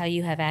 here's how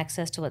you have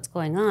access to what's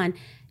going on.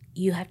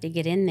 You have to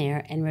get in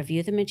there and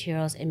review the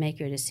materials and make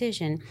your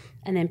decision.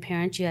 And then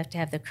parents, you have to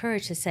have the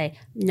courage to say,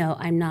 no,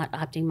 I'm not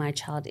opting my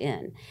child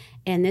in.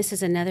 And this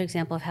is another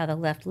example of how the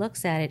left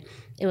looks at it.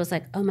 It was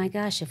like, oh my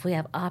gosh, if we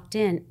have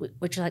opt-in,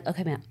 which are like,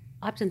 okay, man,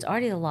 opt-in's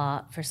already the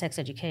law for sex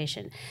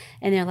education.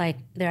 And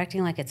they're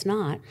acting like it's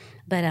not,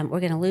 but we're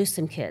going to lose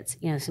some kids.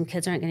 Some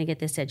kids aren't going to get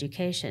this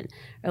education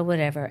or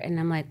whatever. And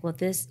I'm like, well,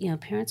 this,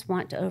 parents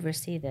want to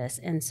oversee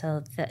this. And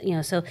so,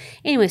 so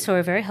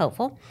we're very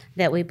hopeful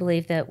that we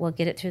believe that we'll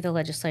get it through the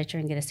legislature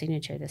and get a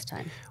signature this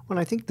time. Well,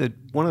 I think that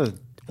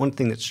one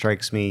thing that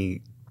strikes me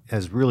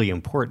as really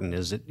important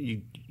is that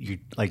you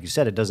like you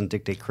said, it doesn't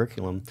dictate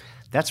curriculum.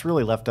 That's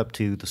really left up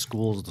to the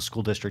schools, the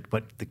school district,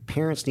 but the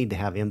parents need to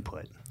have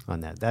input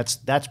on that.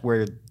 That's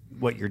where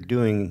what you're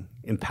doing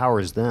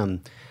empowers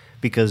them,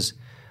 because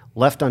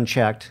left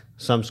unchecked,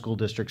 some school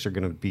districts are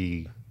going to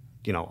be,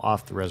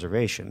 off the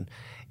reservation,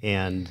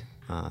 and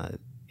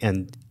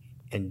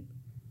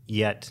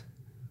yet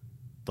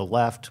the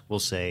left will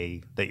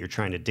say that you're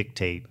trying to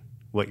dictate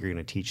what you're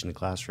going to teach in the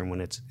classroom, when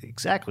it's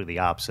exactly the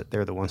opposite.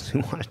 They're the ones who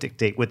want to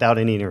dictate without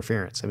any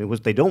interference. I mean,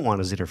 what they don't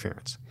want is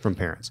interference from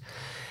parents.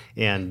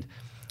 And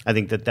I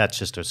think that that's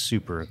just a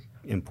super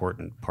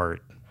important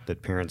part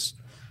that parents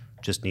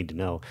just need to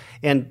know.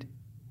 And,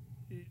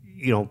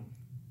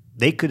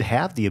 they could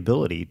have the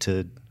ability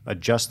to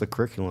adjust the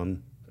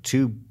curriculum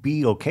to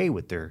be okay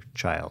with their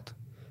child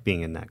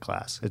being in that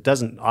class. It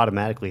doesn't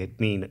automatically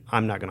mean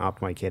I'm not going to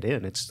opt my kid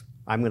in. It's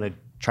I'm going to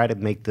try to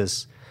make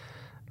this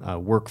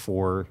work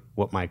for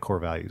what my core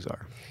values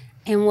are.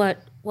 And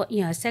what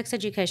a sex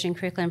education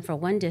curriculum for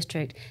one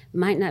district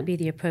might not be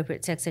the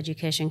appropriate sex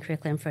education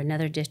curriculum for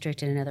another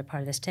district in another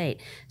part of the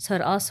state. So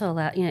it also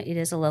it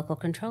is a local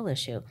control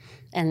issue.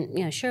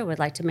 And sure, we'd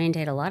like to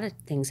mandate a lot of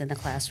things in the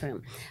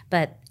classroom,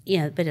 but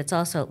it's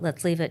also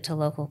let's leave it to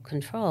local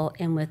control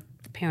and with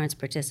the parents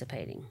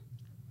participating.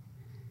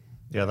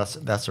 Yeah,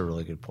 that's a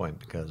really good point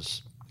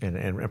because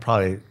and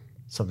probably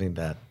something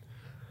that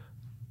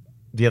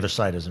the other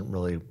side doesn't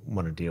really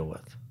want to deal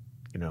with,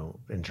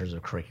 in terms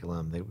of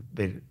curriculum.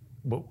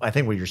 I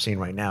think what you're seeing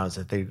right now is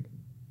that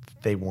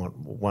they want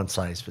one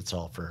size fits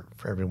all for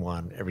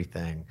everyone,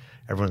 everything.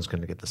 Everyone's going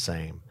to get the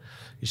same.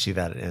 You see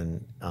that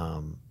in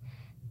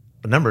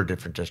a number of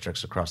different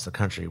districts across the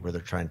country where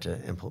they're trying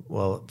to implement.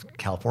 Well,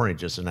 California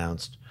just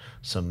announced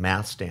some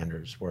math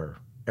standards where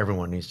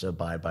everyone needs to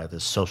abide by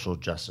this social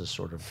justice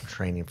sort of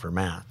training for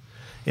math.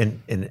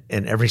 In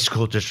every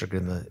school district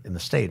in the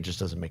state, it just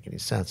doesn't make any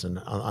sense. And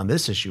on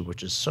this issue,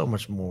 which is so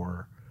much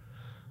more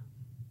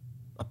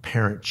a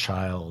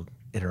parent-child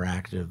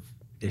interactive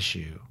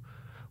issue,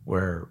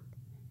 where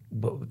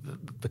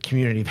the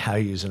community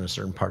values in a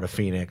certain part of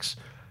Phoenix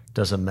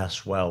doesn't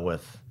mesh well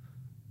with,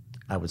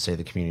 I would say,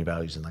 the community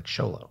values in like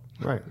Sholo,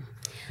 Right.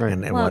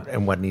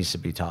 And what needs to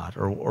be taught,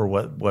 or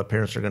what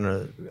parents are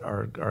gonna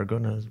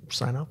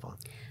sign up on.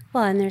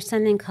 Well, and there's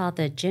something called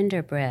the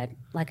genderbread,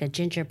 like a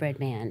gingerbread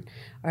man,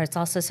 or it's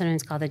also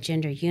sometimes called the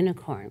gender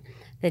unicorn,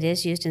 that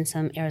is used in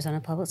some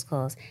Arizona public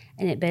schools.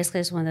 And it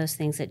basically is one of those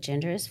things that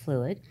gender is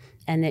fluid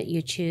and that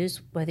you choose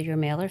whether you're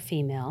male or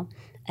female.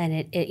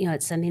 And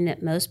it's something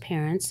that most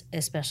parents,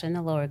 especially in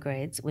the lower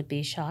grades, would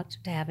be shocked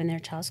to have in their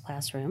child's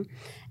classroom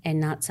and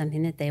not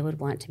something that they would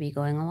want to be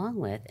going along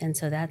with. And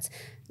so that's,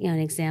 an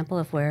example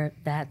of where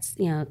that's,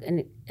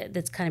 and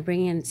that's kind of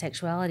bringing in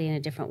sexuality in a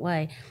different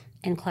way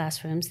in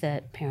classrooms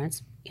that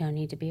parents,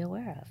 need to be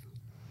aware of.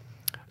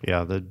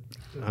 Yeah, the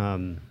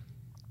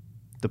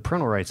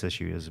parental rights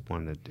issue is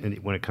one that, and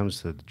when it comes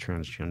to the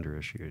transgender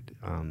issue,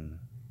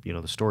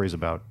 the stories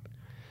about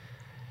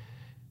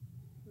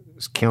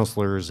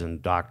counselors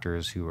and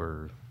doctors who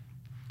are,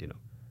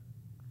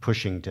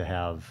 pushing to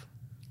have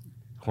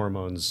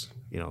hormones,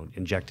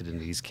 injected into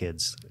these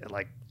kids at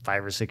like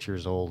 5 or 6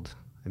 years old.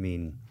 I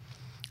mean,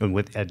 and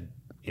with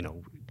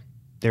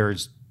there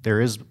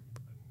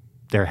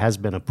has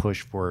been a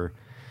push for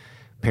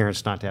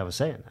parents not to have a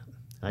say in that.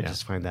 I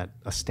just find that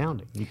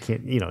astounding. You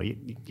can't, you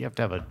have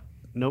to have a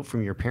note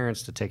from your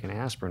parents to take an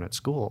aspirin at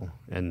school,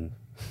 and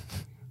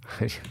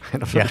I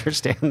don't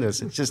understand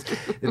this. It's just,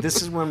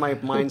 this is when my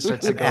mind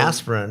starts to go,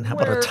 aspirin, how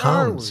about a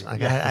Tums? I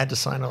had to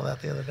sign all that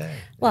the other day.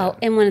 Well,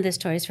 and one of the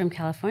stories from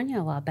California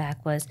a while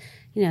back was,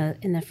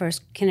 in the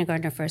first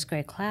kindergarten or first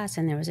grade class,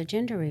 and there was a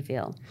gender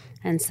reveal.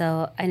 And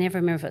so I never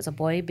remember if it was a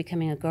boy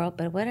becoming a girl,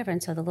 but whatever.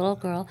 And so the little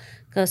girl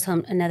goes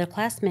home, another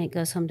classmate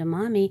goes home to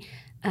Mommy,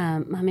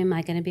 Mommy, am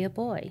I going to be a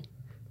boy?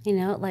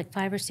 Like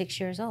 5 or 6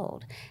 years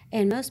old.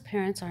 And most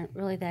parents aren't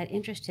really that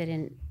interested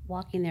in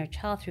walking their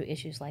child through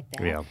issues like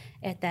that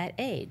at that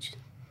age.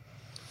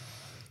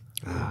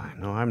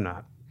 No, I'm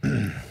not.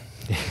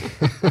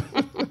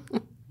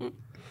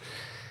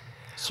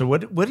 So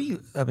what do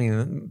you,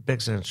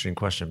 begs an interesting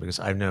question, because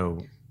I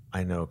know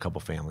a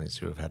couple families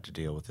who have had to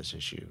deal with this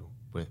issue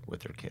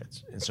with their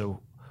kids. And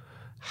so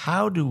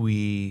how do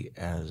we,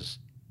 as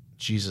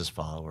Jesus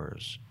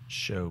followers,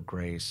 show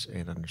grace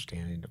and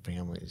understanding to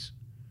families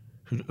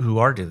who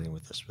are dealing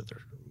with this with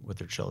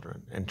their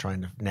children and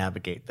trying to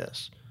navigate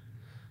this,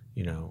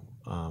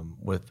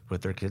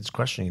 with their kids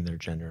questioning their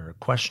gender, or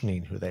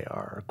questioning who they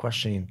are, or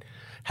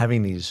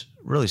having these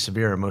really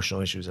severe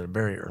emotional issues at a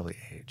very early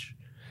age,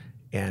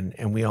 and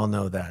we all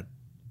know that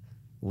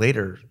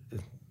later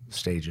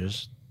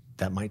stages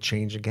that might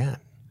change again,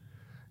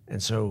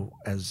 and so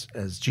as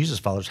Jesus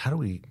followers, how do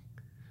we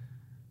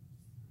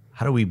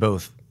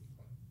both,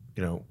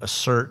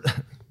 assert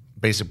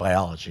basic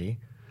biology,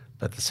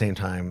 but at the same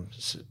time,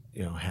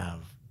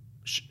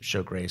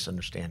 show grace,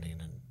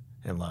 understanding,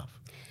 and love?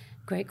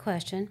 Great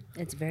question.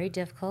 It's very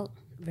difficult,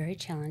 very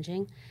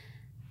challenging.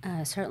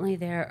 Certainly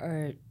there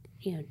are,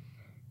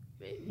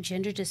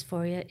 gender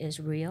dysphoria is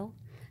real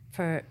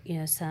for,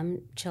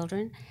 some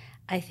children.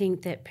 I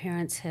think that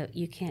parents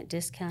you can't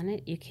discount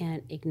it, you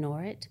can't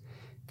ignore it.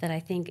 That I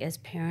think as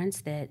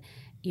parents that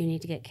you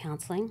need to get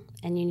counseling,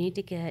 and you need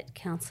to get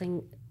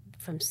counseling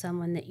from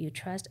someone that you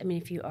trust.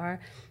 If you are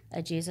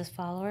a Jesus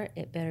follower,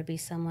 it better be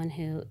someone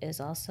who is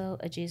also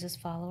a Jesus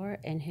follower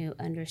and who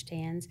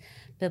understands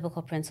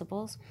biblical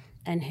principles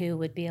and who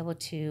would be able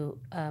to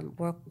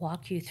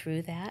walk you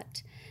through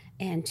that,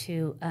 and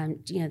to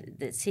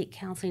seek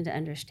counseling to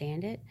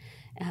understand it,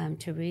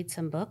 to read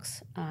some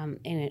books.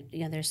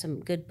 There's some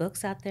good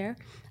books out there.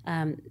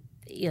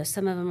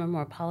 some of them are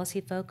more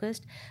policy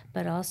focused,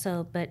 but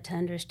to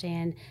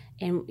understand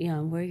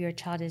and where your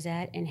child is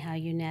at and how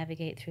you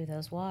navigate through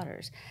those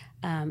waters.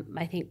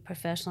 I think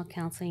professional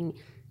counseling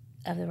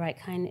of the right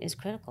kind is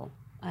critical.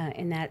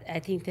 And that I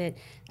think that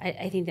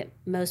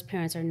most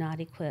parents are not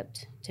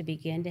equipped to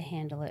begin to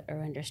handle it or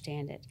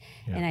understand it.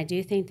 Yeah. And I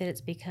do think that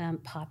it's become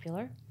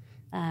popular,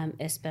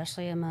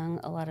 especially among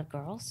a lot of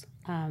girls.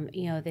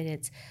 That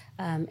it's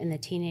in the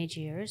teenage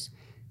years.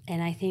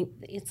 And I think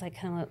it's like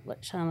kind of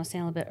what Sean was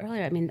saying a little bit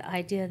earlier. I mean, the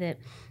idea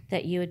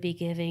that you would be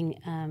giving,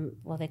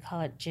 they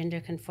call it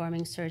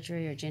gender-conforming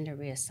surgery or gender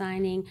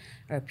reassigning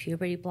or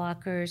puberty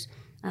blockers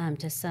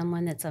to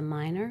someone that's a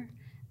minor,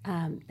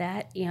 and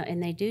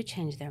they do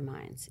change their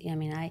minds. I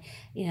mean,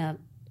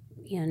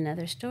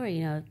 another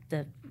story,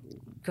 the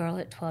girl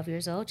at 12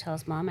 years old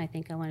tells mom, I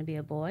think I want to be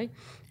a boy.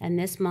 And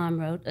this mom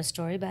wrote a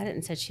story about it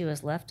and said she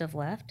was left of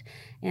left.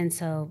 And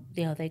so,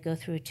 they go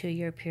through a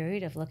 2-year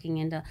period of looking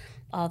into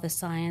all the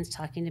science,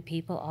 talking to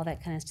people, all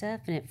that kind of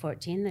stuff. And at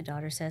 14, the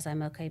daughter says,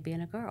 I'm okay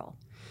being a girl.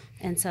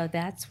 And so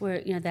that's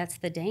where, that's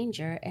the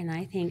danger. And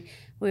I think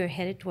we're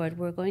headed toward,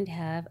 we're going to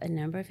have a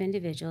number of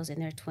individuals in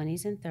their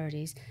 20s and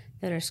 30s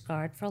that are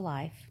scarred for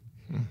life.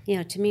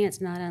 To me, it's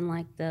not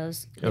unlike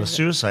those. The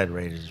suicide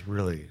rate is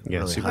really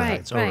high. Right,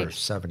 it's over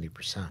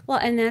 70%. Well,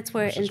 and that's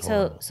where, and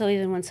so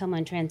even when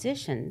someone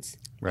transitions,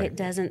 it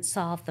doesn't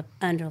solve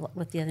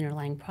what the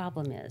underlying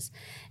problem is,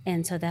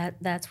 and so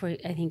that's where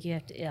I think you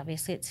have to.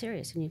 Obviously, it's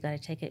serious, and you've got to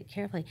take it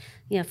carefully.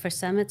 For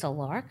some, it's a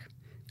lark,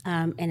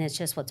 and it's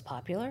just what's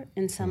popular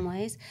in some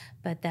ways,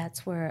 but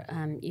that's where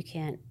you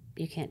can't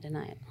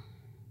deny it.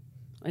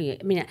 Or you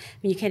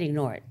can't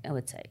ignore it. I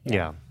would say.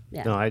 Yeah.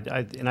 No,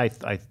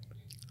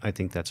 I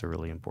think that's a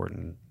really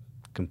important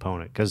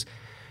component because,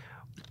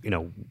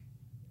 the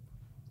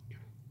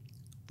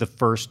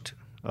first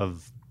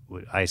of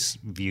what I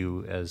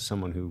view as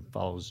someone who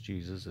follows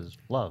Jesus is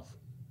love.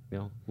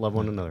 Love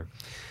one another,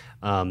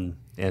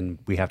 and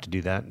we have to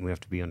do that, and we have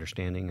to be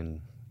understanding,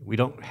 and we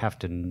don't have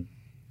to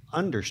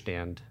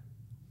understand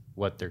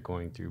what they're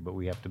going through, but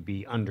we have to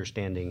be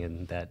understanding,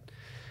 and that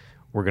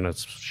we're going to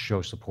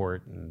show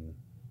support, and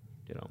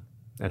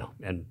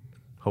and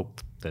hope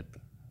that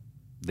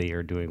they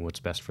are doing what's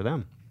best for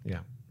them.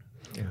 Yeah.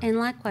 And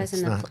likewise,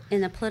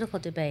 in the political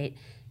debate,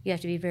 you have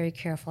to be very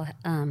careful,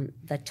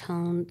 the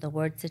tone, the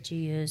words that you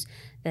use,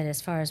 that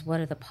as far as what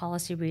are the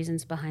policy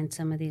reasons behind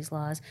some of these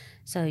laws.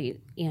 So,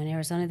 in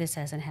Arizona, this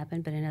hasn't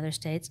happened, but in other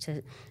states,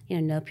 to,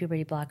 no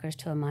puberty blockers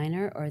to a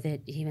minor, or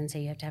that even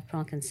say you have to have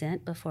parental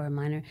consent before a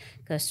minor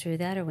goes through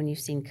that, or when you've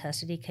seen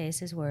custody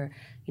cases where,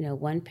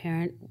 one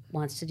parent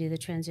wants to do the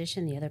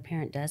transition, the other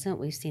parent doesn't.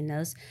 We've seen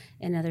those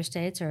in other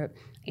states, or,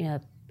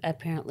 a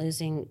parent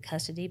losing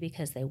custody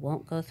because they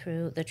won't go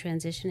through the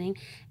transitioning.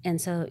 And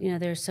so,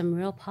 there's some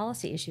real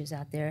policy issues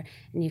out there,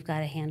 and you've got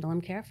to handle them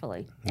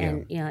carefully.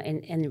 Yeah.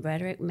 And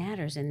rhetoric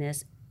matters in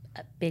this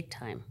big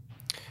time.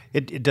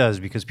 It does,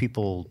 because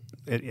people,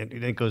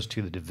 it goes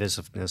to the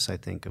divisiveness, I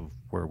think, of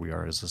where we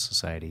are as a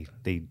society.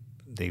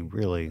 They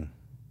really,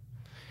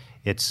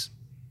 it's,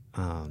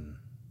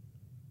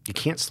 you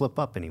can't slip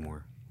up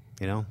anymore,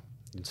 You'd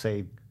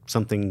say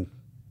something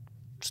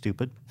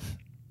stupid,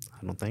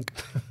 I don't think.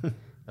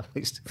 At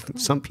least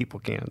some people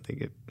can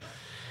think it.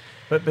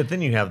 But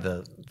then you have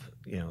the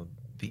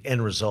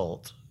end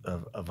result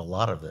of a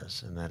lot of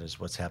this, and that is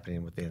what's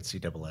happening with the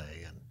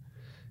NCAA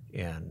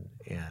and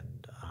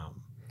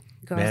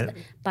girls,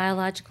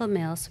 biological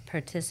males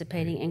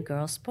participating in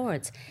girls'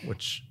 sports.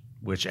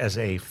 Which as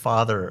a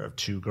father of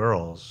 2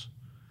 girls,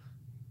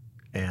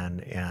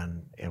 and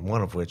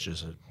one of which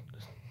is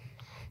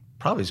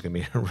probably is going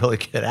to be a really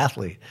good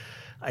athlete,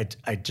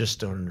 I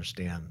just don't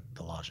understand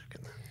the logic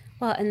in that.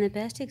 Well, and the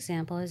best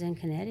example is in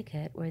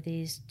Connecticut, where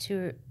these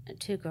two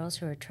girls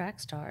who are track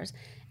stars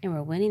and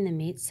were winning the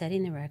meets,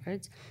 setting the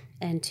records,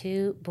 and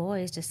 2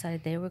 boys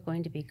decided they were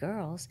going to be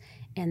girls,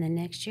 and the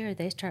next year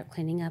they start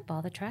cleaning up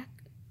all the track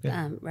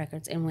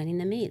records and winning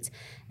the meets.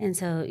 And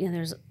so,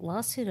 there's a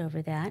lawsuit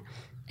over that.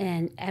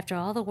 And after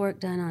all the work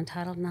done on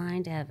Title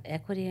IX to have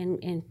equity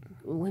in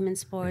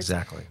women's sports,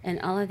 exactly, and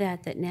all of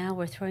that now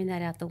we're throwing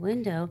that out the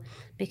window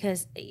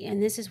because,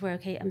 and this is where,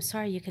 I'm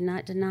sorry, you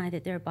cannot deny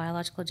that there are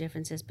biological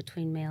differences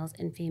between males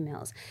and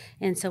females.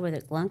 And so whether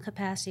it's lung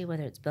capacity,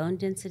 whether it's bone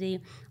density,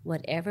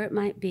 whatever it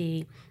might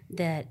be,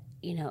 that,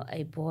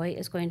 a boy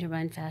is going to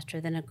run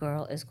faster than a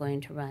girl is going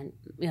to run,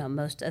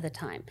 most of the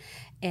time.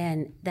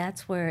 And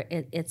that's where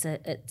it's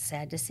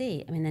sad to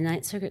see. I mean, the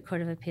Ninth Circuit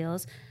Court of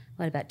Appeals,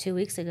 about 2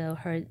 weeks ago,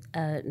 heard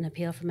an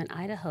appeal from an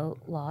Idaho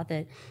law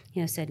that,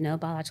 said no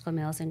biological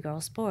males in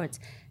girls' sports.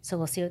 So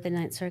we'll see what the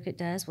Ninth Circuit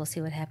does. We'll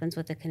see what happens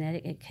with the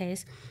Connecticut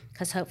case,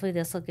 because hopefully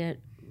this will get,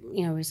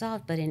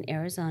 resolved. But in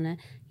Arizona,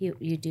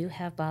 you do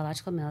have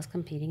biological males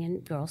competing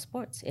in girls'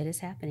 sports. It is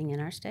happening in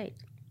our state.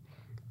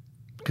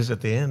 Because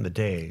at the end of the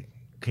day,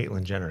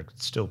 Caitlyn Jenner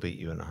could still beat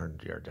you in a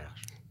 100-yard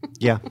dash.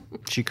 Yeah,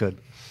 she could.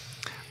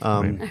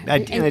 And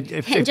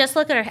just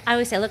look at her. I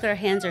always say, look at her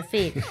hands or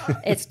feet.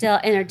 It's still,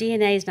 and her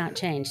DNA is not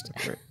changed.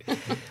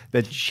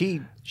 But she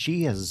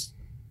has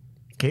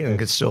Caitlin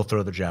could still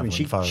throw the javelin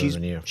farther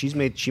than you.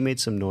 She made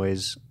some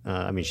noise.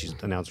 She's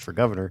announced for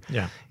governor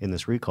in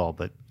this recall,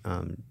 but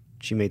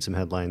she made some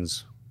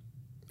headlines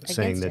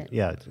saying that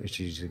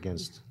she's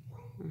against.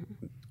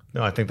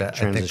 No, I think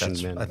that's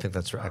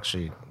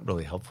actually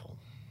really helpful.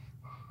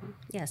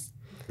 Yes,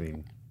 I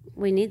mean,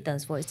 we need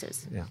those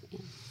voices. Yeah.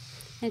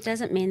 It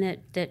doesn't mean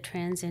that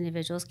trans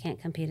individuals can't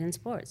compete in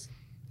sports.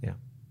 Yeah.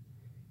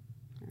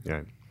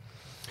 Yeah.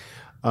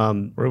 Where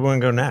do we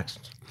want to go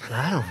next?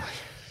 I don't.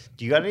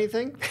 Do you got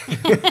anything?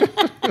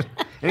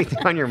 Anything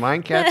on your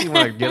mind, Cathi? You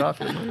want to get off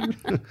your mind?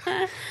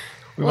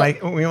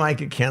 We might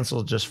get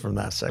canceled just from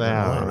that segment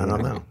alone. I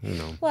don't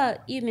know. Well,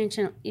 you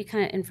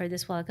kind of inferred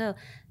this a while ago,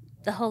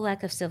 the whole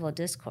lack of civil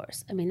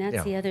discourse. I mean,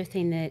 that's the other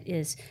thing that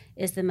is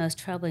the most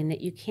troubling, that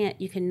you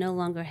can no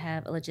longer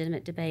have a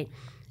legitimate debate.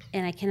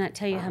 And I cannot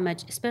tell you how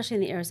much, especially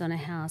in the Arizona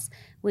House,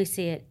 we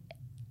see it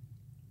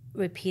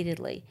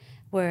repeatedly,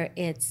 where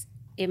it's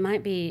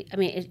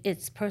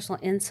personal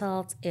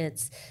insults.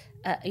 It's,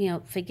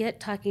 forget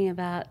talking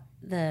about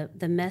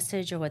the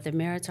message or what the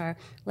merits are.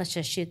 Let's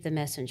just shoot the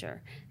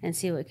messenger and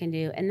see what we can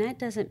do. And that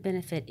doesn't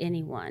benefit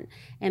anyone.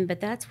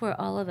 But that's where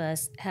all of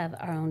us have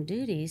our own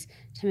duties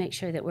to make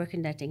sure that we're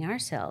conducting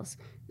ourselves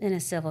in a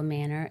civil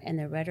manner, and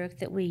the rhetoric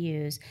that we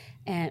use,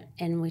 and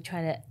we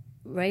try to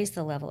raise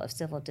the level of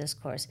civil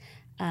discourse.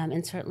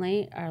 And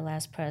certainly our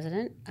last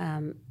president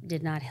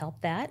did not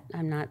help that.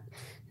 I'm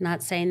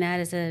not saying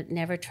that as a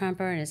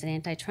never-Trumper and as an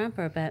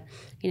anti-Trumper, but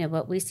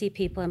what we see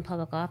people in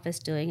public office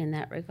doing in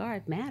that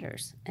regard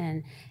matters,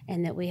 and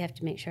that we have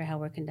to make sure how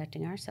we're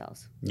conducting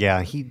ourselves.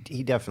 Yeah, he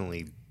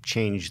definitely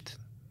changed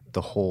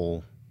the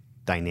whole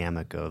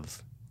dynamic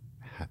of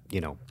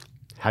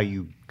how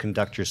you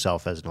conduct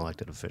yourself as an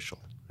elected official,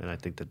 and I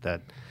think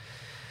that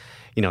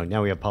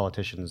now we have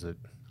politicians that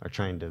are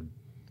trying to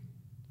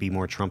be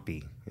more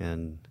Trumpy,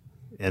 and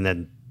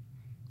then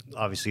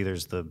obviously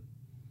there's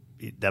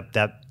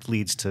that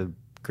leads to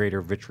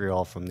greater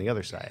vitriol from the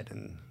other side,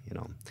 and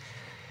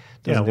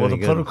the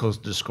political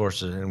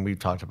discourse, and we've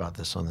talked about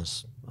this on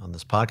this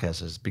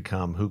podcast, has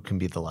become who can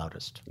be the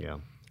loudest. Yeah,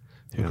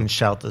 who can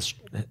shout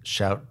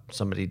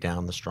somebody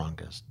down the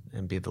strongest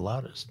and be the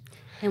loudest.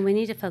 And we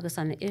need to focus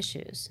on the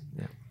issues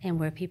and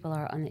where people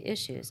are on the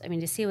issues. I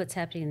mean, to see what's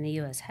happening in the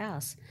U.S.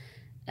 House,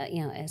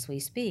 as we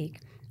speak,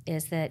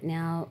 is that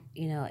now,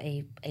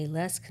 a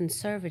less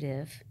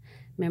conservative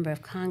member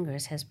of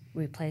Congress has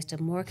replaced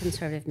a more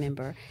conservative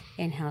member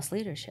in House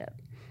leadership.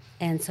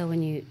 And so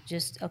when you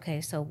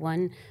so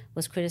one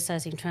was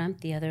criticizing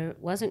Trump, the other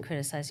wasn't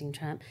criticizing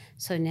Trump.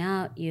 So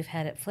now you've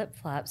had it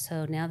flip-flop.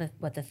 So now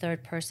the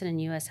third person in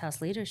U.S.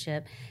 House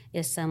leadership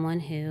is someone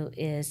who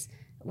is,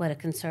 a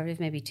conservative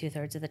maybe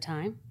 2/3 of the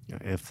time?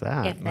 If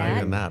that. Not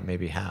even that,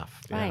 maybe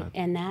half. Right,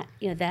 yeah. And that,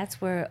 that's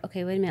where,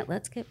 okay, wait a minute,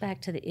 let's get back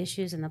to the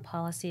issues and the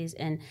policies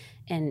and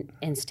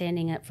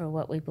standing up for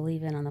what we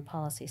believe in on the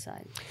policy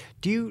side.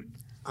 Do you,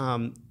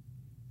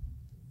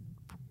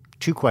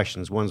 two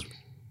questions. One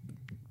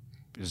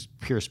is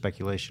pure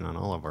speculation on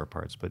all of our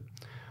parts, but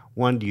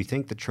one, do you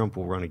think that Trump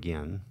will run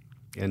again?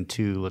 And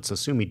two, let's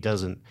assume he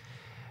doesn't.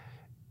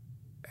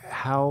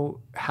 How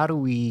do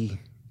we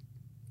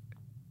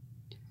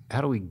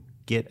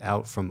get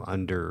out from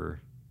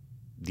under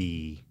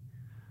the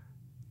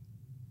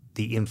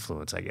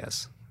influence, I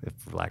guess, if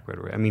for lack of a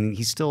better word? I mean,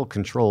 he still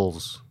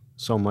controls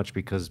so much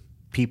because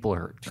people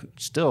are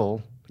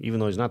still, even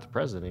though he's not the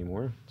president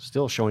anymore,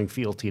 still showing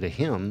fealty to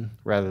him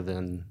rather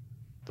than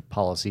the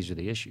policies or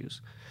the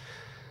issues.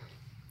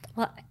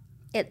 Well,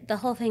 the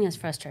whole thing is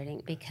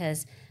frustrating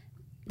because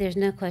there's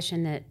no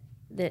question that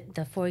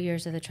the 4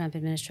 years of the Trump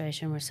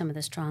administration were some of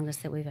the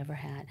strongest that we've ever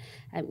had.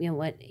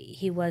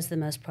 He was the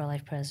most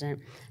pro-life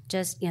president.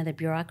 Just, the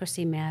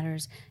bureaucracy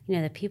matters.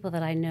 The people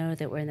that I know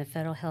that were in the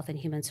Federal Health and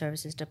Human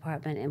Services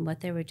Department and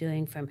what they were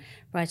doing from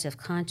rights of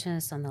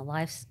conscience on the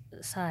life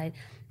side,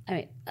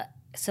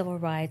 civil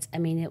rights,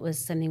 it was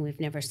something we've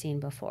never seen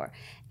before.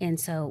 And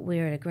so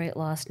we're at a great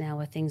loss now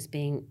with things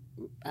being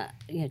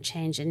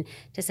changed, and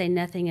to say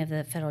nothing of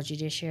the federal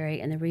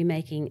judiciary and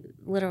the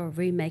literal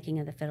remaking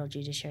of the federal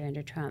judiciary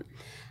under Trump.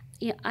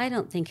 I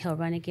don't think he'll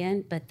run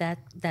again, but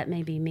that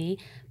may be me.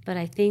 But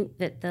I think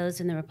that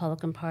those in the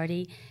Republican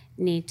Party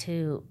need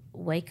to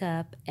wake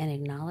up and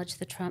acknowledge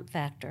the Trump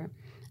factor,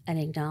 and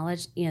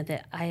acknowledge,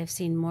 that I have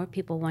seen more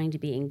people wanting to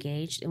be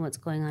engaged in what's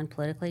going on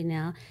politically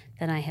now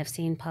than I have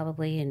seen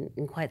probably in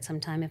quite some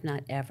time, if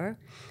not ever.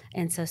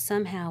 And so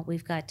somehow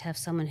we've got to have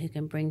someone who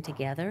can bring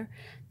together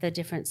the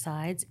different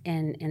sides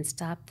and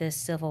stop this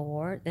civil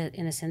war that,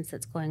 in a sense,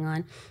 that's going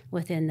on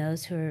within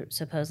those who are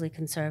supposedly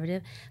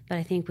conservative. But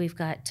I think we've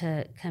got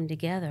to come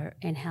together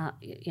and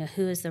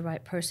who is the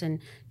right person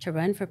to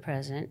run for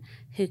president,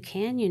 who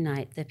can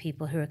unite the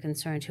people who are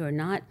concerned, who are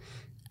not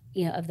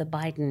of the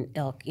Biden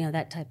ilk,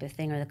 that type of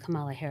thing, or the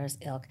Kamala Harris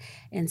ilk.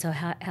 And so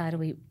how do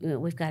we,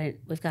 we've got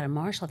to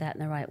marshal that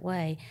in the right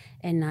way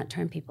and not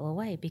turn people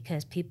away,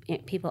 because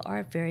people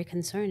are very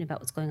concerned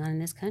about what's going on in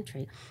this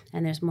country,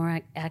 and there's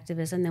more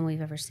activism than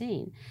we've ever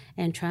seen.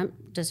 And Trump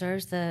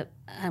deserves the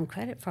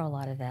credit for a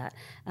lot of that,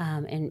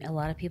 and a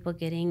lot of people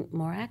getting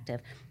more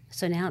active.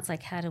 So now it's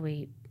like, how do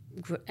we,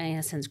 in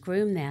a sense,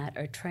 groom that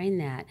or train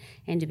that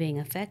into being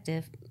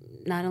effective,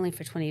 not only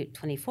for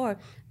 2024,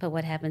 but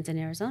what happens in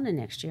Arizona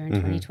next year in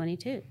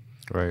 2022.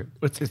 Right.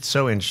 It's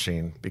so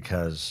interesting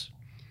because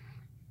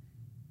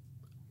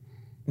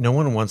no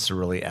one wants to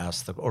really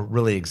ask or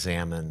really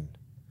examine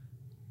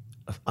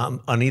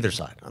on either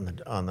side, on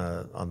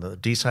the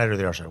D side or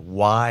the R side,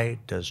 why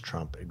does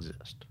Trump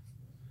exist?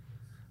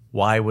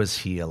 Why was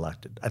he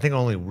elected? I think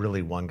only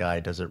really one guy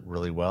does it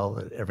really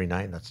well every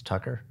night, and that's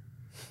Tucker.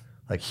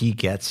 Like, he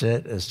gets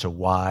it as to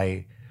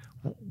why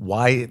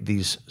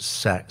these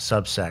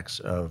subsects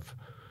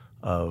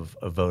of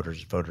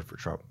voters voted for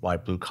Trump, why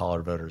blue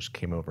collar voters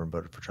came over and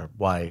voted for Trump,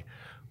 why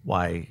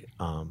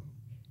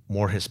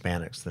more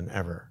Hispanics than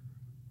ever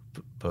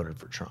voted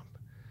for Trump,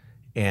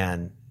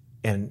 and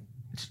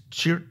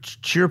to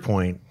your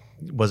point,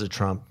 was it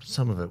Trump?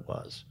 Some of it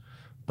was,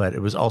 but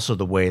it was also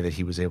the way that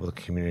he was able to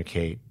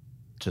communicate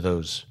to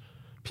those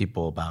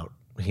people about,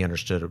 he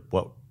understood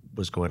what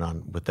was going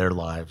on with their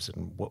lives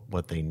and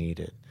what they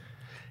needed.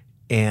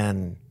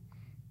 And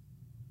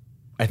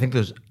I think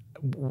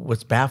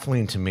what's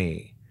baffling to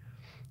me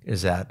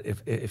is that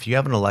if you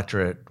have an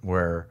electorate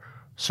where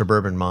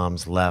suburban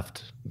moms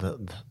left the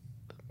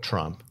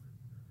Trump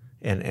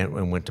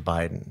and went to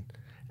Biden,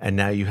 and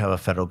now you have a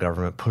federal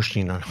government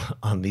pushing on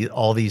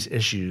all these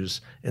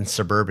issues in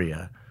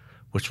suburbia,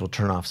 which will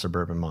turn off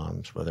suburban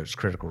moms, whether it's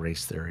critical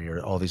race theory or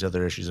all these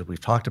other issues that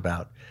we've talked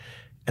about.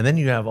 And then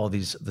you have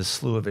this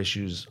slew of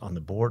issues on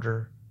the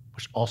border,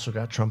 which also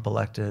got Trump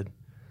elected.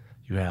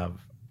 You have,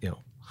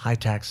 high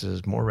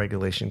taxes, more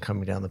regulation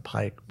coming down the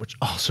pike, which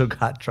also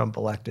got Trump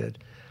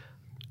elected.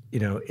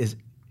 It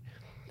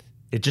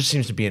just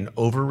seems to be an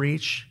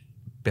overreach,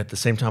 but at the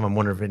same time, I'm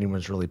wondering if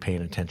anyone's really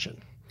paying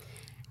attention.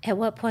 At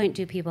what point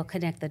do people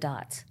connect the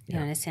dots, in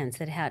a sense,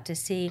 that how to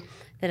see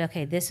that,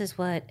 okay, this is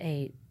what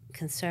a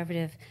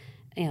conservative,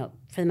 for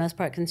the most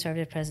part,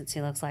 conservative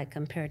presidency looks like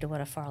compared to what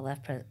a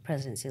far-left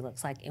presidency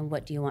looks like, and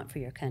what do you want for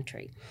your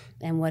country,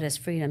 and what does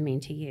freedom mean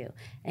to you?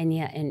 And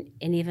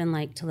and even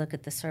like to look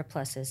at the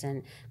surpluses, and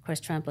of course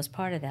Trump was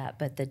part of that,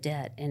 but the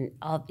debt and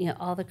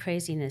all the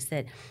craziness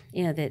that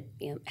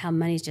how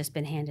money's just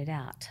been handed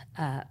out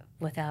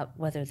without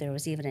whether there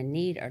was even a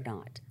need or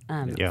not.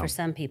 For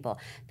some people,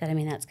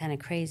 that's kind of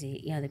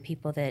crazy. The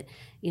people that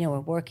were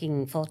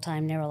working full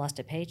time, never lost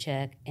a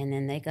paycheck, and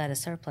then they got a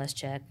surplus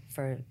check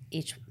for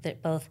each,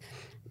 that both,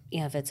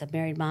 if it's a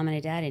married mom and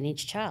a dad and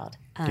each child.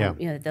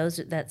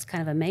 That's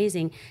kind of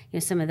amazing.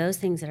 Some of those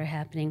things that are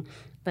happening,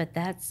 but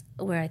that's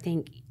where I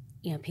think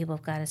people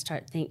have got to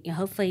start thinking.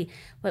 Hopefully,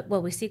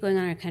 what we see going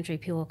on in our country,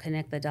 people will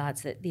connect the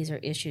dots that these are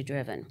issue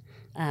driven,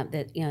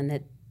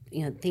 that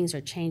things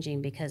are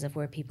changing because of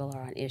where people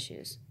are on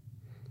issues.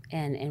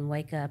 And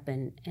wake up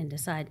and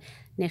decide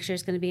next year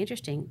is going to be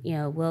interesting.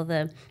 Will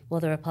the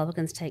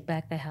Republicans take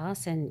back the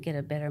House and get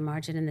a better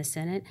margin in the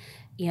Senate?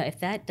 If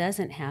that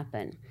doesn't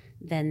happen,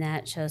 then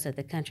that shows that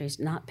the country's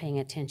not paying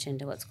attention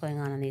to what's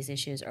going on these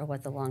issues or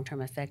what the long-term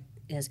effect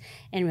is,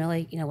 and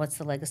really, what's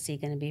the legacy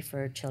going to be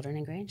for children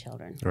and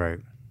grandchildren? Right.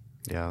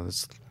 Yeah,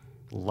 there's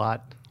a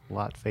lot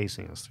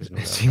facing us. There's no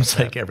doubt. It seems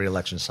like every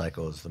election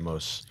cycle is the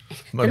most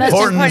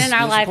important in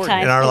our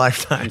lifetime. In our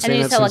lifetime. And then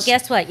you say, well,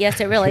 guess what?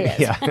 Yes, it really is.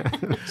 Yeah,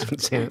 I've been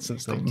saying it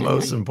since the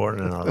most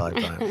important in our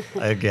lifetime.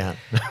 Again.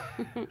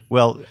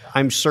 Well,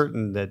 I'm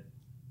certain that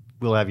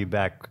we'll have you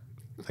back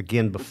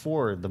again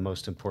before the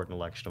most important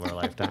election of our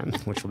lifetime,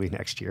 which will be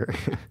next year.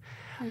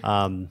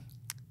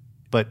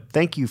 But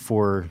thank you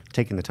for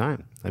taking the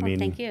time.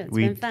 Thank you. It's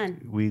been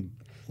fun. We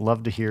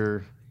love to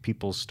hear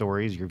people's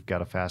stories. You've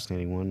got a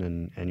fascinating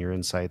one, and your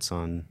insights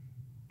on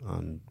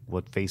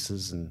what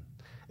faces and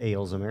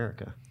ails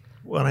America.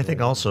 Well, and I think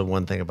also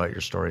one thing about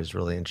your story is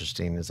really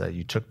interesting is that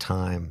you took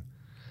time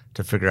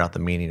to figure out the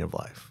meaning of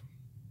life,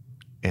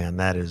 and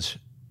that is,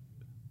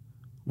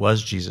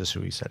 was Jesus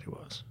who he said he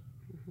was?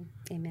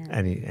 Amen.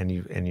 And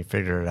you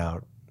figured it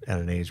out at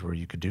an age where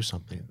you could do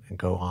something and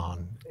go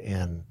on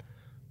and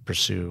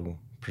pursue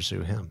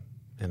him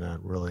in a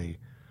really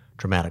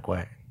dramatic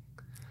way.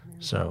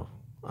 Amen. So.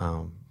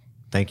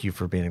 Thank you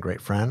for being a great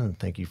friend, and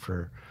thank you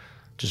for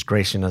just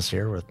gracing us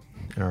here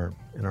in our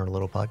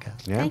little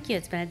podcast. Yeah. Thank you.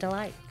 It's been a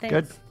delight. Thanks.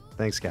 Good.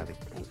 Thanks, Cathi.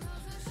 Thanks.